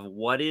question of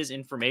what is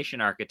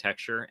information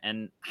architecture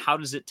and how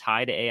does it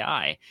tie to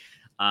AI?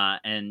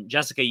 And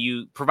Jessica,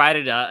 you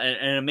provided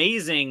an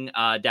amazing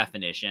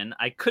definition.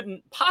 I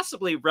couldn't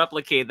possibly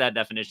replicate that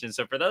definition.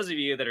 So for those of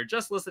you that are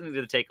just listening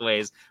to the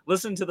takeaways,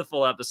 listen to the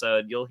full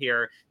episode. You'll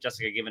hear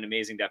Jessica give an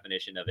amazing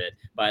definition of it.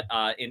 But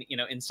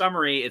in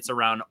summary, it's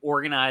around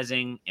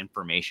organizing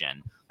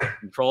information,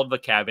 controlled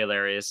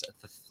vocabularies,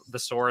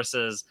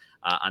 thesauruses,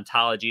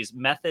 ontologies,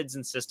 methods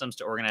and systems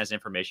to organize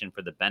information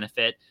for the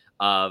benefit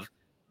of,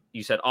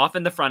 you said,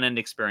 often the front end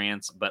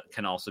experience, but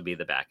can also be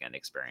the back end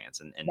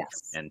experience.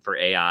 Yes. And for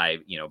AI,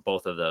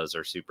 both of those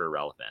are super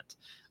relevant.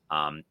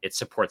 It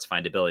supports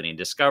findability and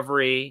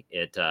discovery.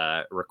 It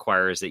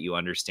requires that you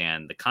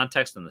understand the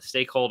context and the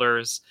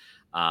stakeholders.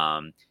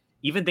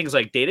 Even things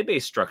like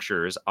database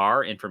structures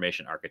are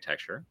information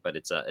architecture, but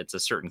it's a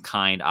certain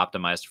kind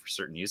optimized for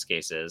certain use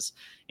cases.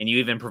 And you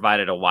even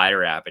provided a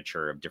wider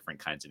aperture of different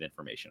kinds of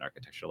information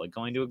architecture, like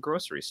going to a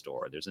grocery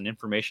store. There's an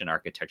information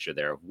architecture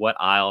there of what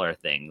aisle are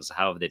things,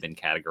 how have they been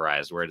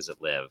categorized, where does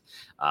it live,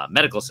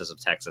 medical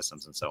systems, tax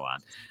systems, and so on.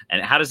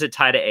 And how does it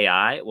tie to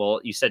AI? Well,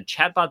 you said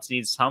chatbots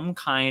need some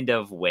kind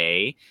of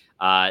way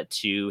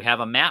to have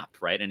a map,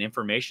 right? An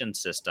information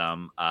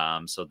system,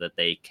 so that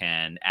they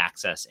can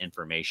access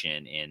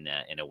information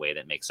in a way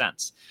that makes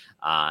sense.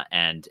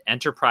 And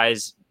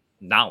enterprise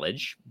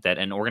knowledge that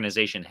an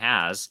organization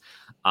has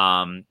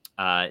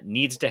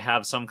needs to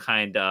have some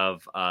kind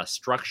of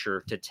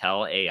structure to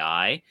tell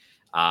AI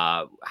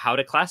how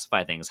to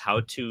classify things, how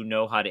to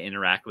know how to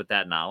interact with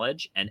that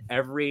knowledge. And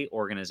every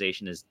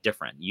organization is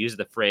different. Use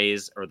the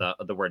phrase or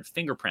the word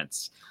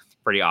fingerprints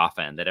pretty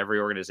often, that every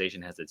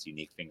organization has its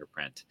unique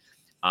fingerprint.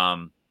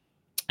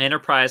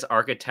 Enterprise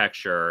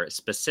architecture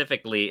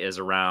specifically is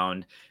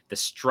around the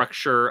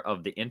structure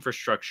of the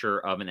infrastructure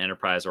of an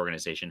enterprise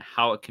organization,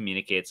 how it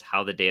communicates,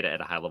 how the data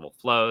at a high level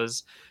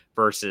flows,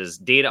 versus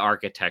data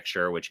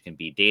architecture, which can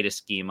be data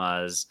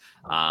schemas,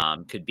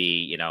 could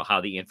be,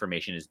 how the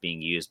information is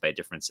being used by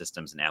different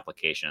systems and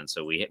applications.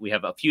 So we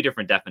have a few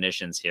different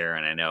definitions here.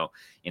 And I know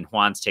in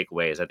Juan's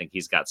takeaways, I think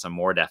he's got some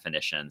more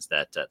definitions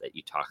that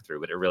you talk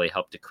through, but it really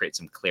helped to create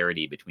some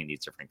clarity between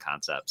these different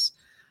concepts.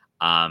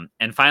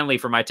 And finally,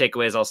 for my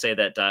takeaways, I'll say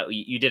that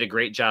you did a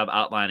great job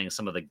outlining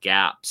some of the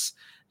gaps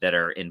that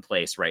are in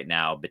place right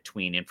now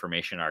between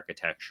information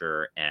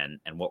architecture and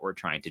what we're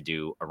trying to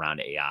do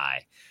around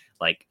AI.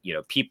 Like,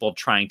 people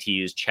trying to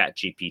use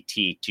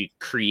ChatGPT to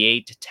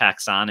create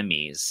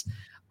taxonomies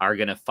are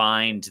going to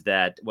find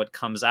that what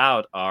comes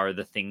out are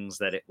the things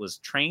that it was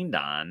trained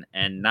on,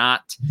 and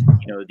not,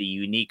 the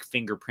unique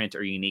fingerprint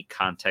or unique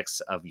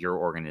context of your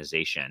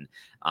organization.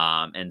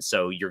 And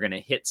so you're going to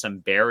hit some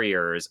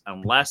barriers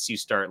unless you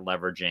start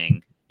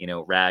leveraging,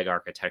 RAG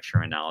architecture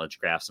and knowledge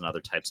graphs and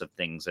other types of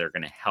things that are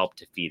going to help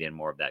to feed in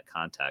more of that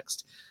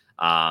context.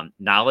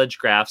 Knowledge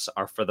graphs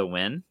are for the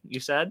win, you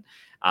said.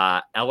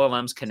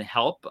 LLMs can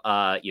help,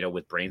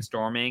 with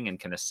brainstorming and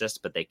can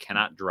assist, but they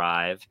cannot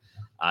drive.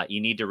 You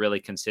need to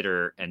really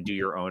consider and do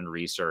your own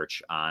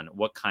research on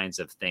what kinds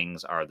of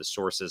things are the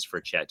sources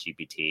for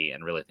ChatGPT,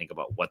 and really think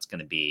about what's going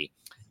to be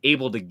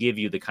able to give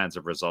you the kinds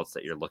of results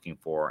that you're looking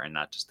for, and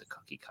not just the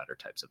cookie cutter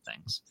types of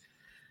things.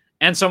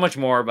 And so much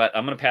more, but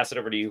I'm going to pass it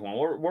over to you, Juan.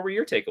 What were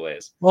your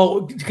takeaways?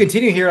 Well, to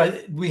continue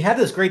here, we had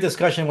this great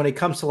discussion when it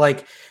comes to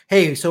like,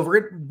 hey, so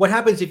what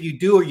happens if you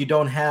do or you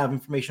don't have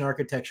information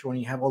architecture when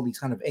you have all these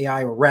kind of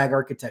AI or RAG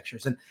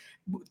architectures? And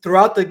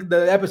throughout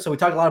the episode, we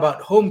talked a lot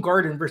about home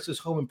garden versus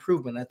home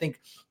improvement. I think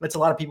that's a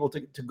lot of people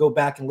to go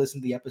back and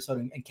listen to the episode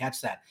and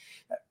catch that.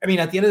 I mean,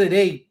 at the end of the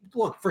day,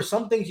 look, for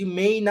some things you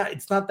may not,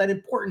 it's not that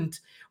important,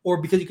 or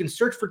because you can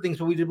search for things,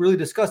 but we did really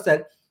discuss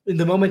that in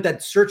the moment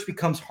that search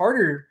becomes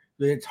harder,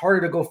 it's harder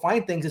to go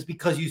find things, is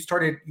because you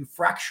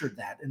fractured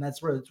that. And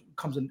that's where it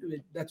comes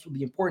in. That's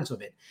the importance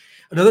of it.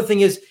 Another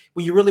thing is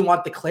when you really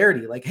want the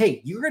clarity, like, hey,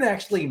 you're going to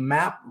actually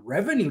map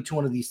revenue to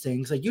one of these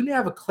things. Like, you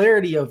have a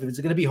clarity of if it's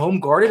going to be home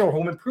garden or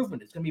home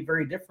improvement. It's going to be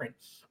very different.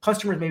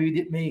 Customers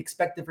may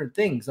expect different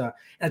things. And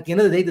at the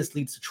end of the day, this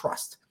leads to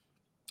trust.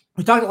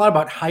 We talked a lot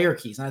about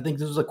hierarchies, and I think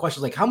this was a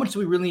question like, how much do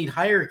we really need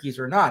hierarchies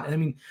or not? And I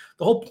mean,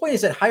 the whole point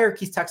is that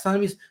hierarchies,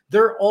 taxonomies,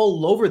 they're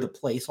all over the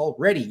place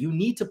already. You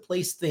need to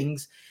place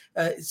things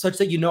such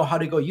that you know how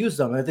to go use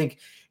them. And I think,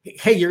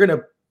 hey, you're going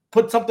to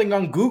put something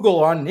on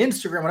Google, on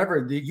Instagram,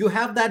 whatever. You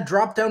have that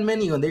drop-down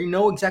menu, and they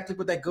know exactly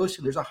what that goes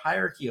to. There's a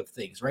hierarchy of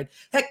things, right?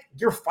 Heck,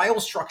 your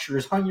file structure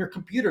is on your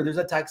computer. There's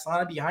a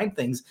taxonomy behind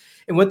things.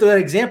 And with that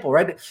example,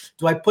 right,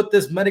 do I put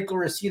this medical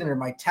receipt under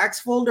my tax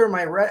folder,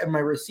 my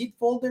receipt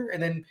folder,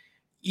 and then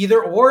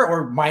either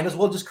or might as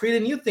well just create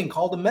a new thing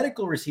called a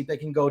medical receipt that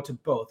can go to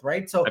both,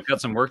 right? So I've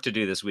got some work to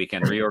do this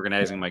weekend,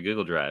 reorganizing my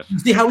Google Drive.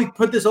 See how we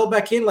put this all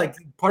back in, like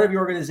part of your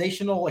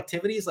organizational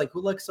activities? Like,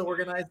 who likes to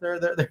organize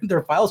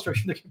their file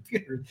structure in the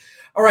computer?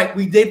 All right,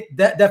 we did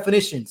that.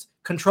 Definitions,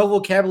 control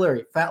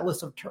vocabulary, flat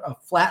list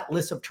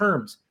of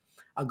terms.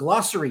 A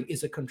glossary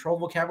is a control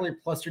vocabulary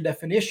plus your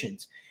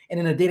definitions. And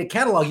in a data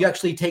catalog, you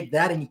actually take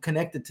that and you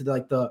connect it to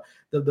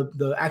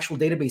the actual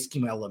database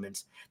schema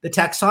elements. The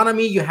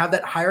taxonomy, you have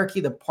that hierarchy,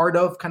 the part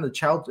of kind of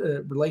child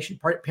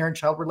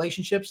parent-child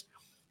relationships.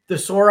 The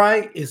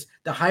SORI is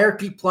the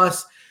hierarchy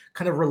plus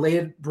kind of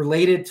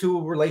related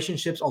to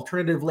relationships,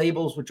 alternative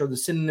labels, which are the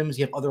synonyms.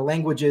 You have other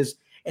languages.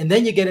 And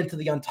then you get into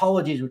the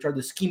ontologies, which are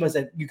the schemas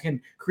that you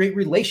can create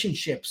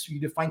relationships. You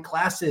define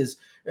classes,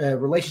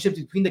 relationships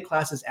between the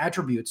classes,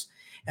 attributes.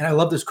 And I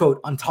love this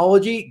quote: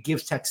 ontology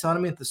gives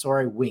taxonomy and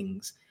thesauri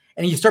wings.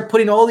 And you start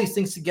putting all these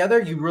things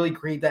together, you really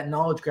create that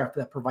knowledge graph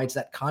that provides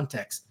that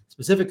context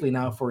specifically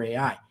now for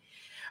AI.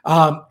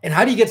 And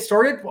how do you get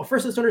started? Well,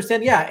 first let's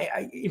understand,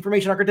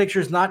 information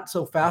architecture is not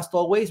so fast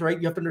always, right?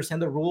 You have to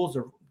understand the rules,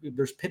 or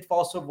there's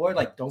pitfalls to avoid,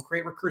 like don't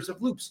create recursive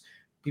loops.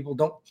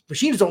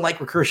 Machines don't like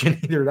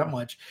recursion either that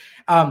much.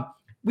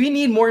 We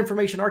need more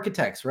information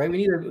architects, right?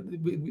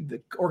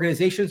 The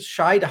organizations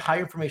shy to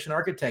hire information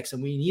architects,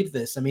 and we need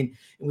this. I mean,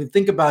 when we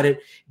think about it,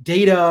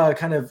 data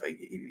kind of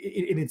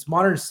in its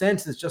modern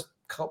sense is just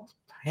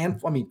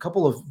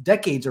couple of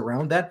decades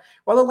around that,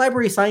 while the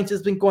library science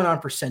has been going on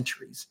for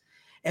centuries.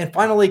 And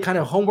finally, kind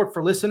of homework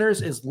for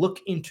listeners is look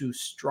into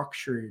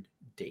structured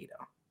data.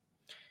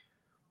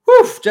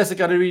 Whew,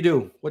 Jessica, what did we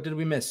do? What did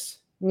we miss?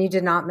 You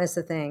did not miss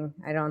a thing,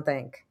 I don't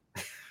think.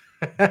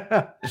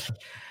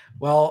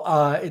 Well,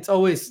 it's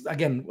always,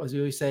 again, as we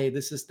always say,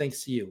 this is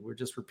thanks to you. We're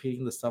just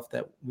repeating the stuff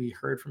that we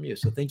heard from you.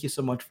 So thank you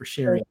so much for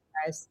sharing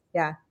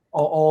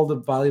all the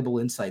valuable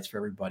insights for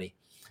everybody.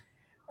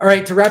 All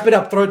right, to wrap it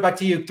up, throw it back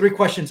to you. 3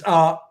 questions.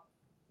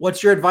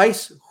 What's your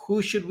advice?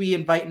 Who should we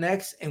invite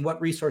next? And what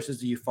resources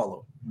do you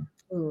follow?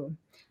 Ooh.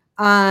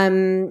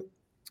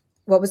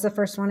 What was the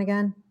first one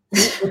again?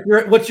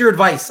 What's your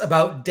advice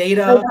about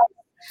data?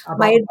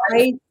 My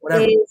advice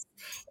is,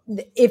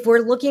 if we're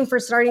looking for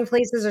starting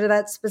places or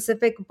that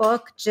specific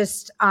book,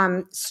 just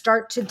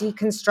start to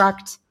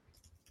deconstruct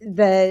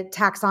the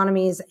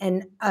taxonomies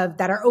and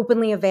that are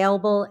openly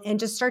available, and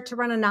just start to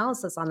run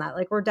analysis on that.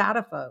 Like, we're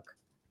data folk.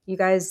 You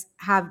guys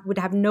would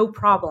have no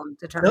problem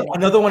determining.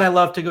 Another one I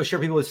love to go share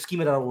people is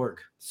schema.org.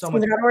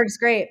 Schema.org is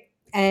great.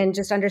 And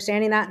just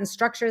understanding that and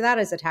structure that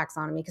as a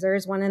taxonomy, because there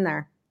is one in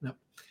there. Yep.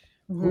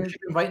 Mm-hmm. Who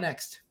should you invite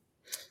next?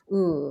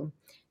 Ooh,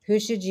 who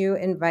should you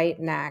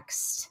invite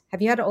next?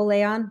 Have you had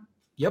Ole on?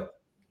 Yep.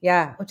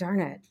 Yeah. Oh,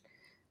 darn it.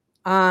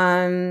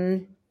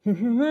 I'm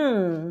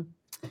going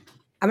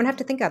to have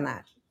to think on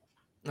that.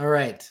 All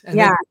right. And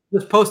then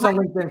just post on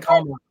LinkedIn.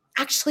 Comment.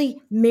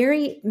 Actually,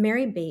 Mary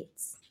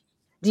Bates.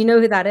 Do you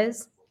know who that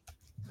is?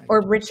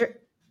 Or Richard?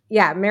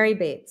 Yeah, Mary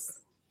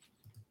Bates.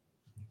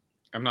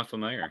 I'm not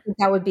familiar. I think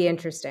that would be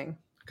interesting.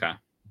 Okay.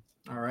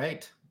 All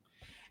right.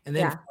 And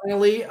then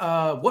finally,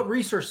 what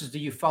resources do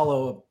you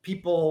follow?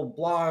 People,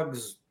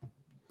 blogs,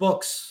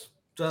 books?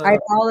 I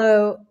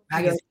follow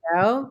the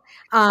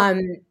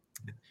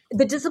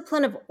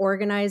Discipline of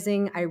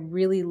Organizing. I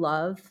really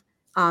love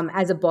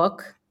as a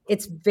book.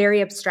 It's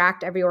very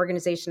abstract. Every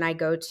organization I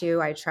go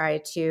to, I try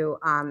to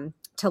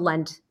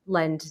lend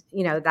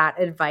that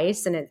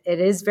advice, and it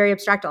is very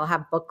abstract. I'll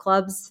have book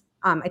clubs.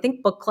 I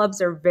think book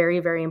clubs are very,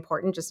 very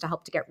important just to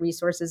help to get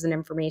resources and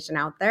information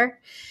out there.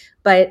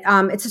 But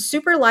it's a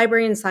super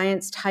library and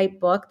science type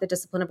book, The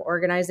Discipline of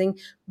Organizing,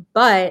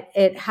 but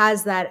it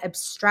has that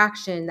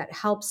abstraction that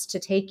helps to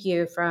take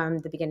you from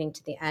the beginning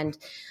to the end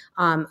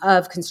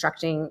of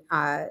constructing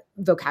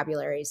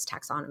vocabularies,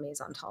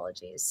 taxonomies,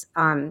 ontologies.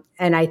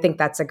 And I think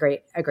that's a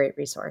great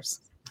resource.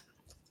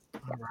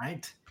 All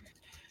right.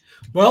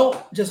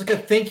 Well, Jessica,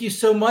 thank you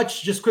so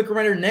much. Just quick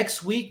reminder,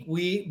 next week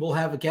we will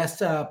have a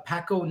guest,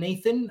 Paco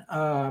Nathan.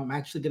 I'm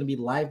actually going to be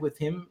live with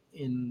him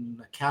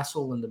in a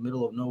castle in the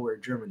middle of nowhere,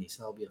 Germany.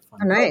 So that'll be a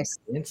fun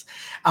experience.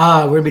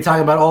 We're going to be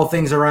talking about all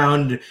things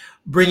around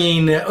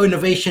bringing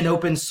innovation,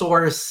 open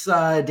source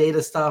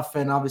data stuff,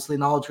 and obviously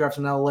knowledge graphs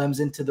and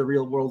LLMs into the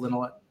real world and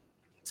all that.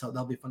 So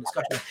that'll be a fun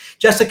discussion.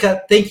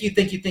 Jessica, thank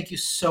you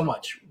so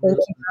much. Thank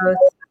you both.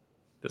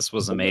 This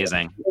was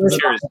amazing.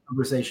 Cheers.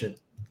 Conversation.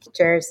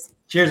 Cheers.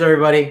 Cheers,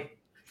 everybody.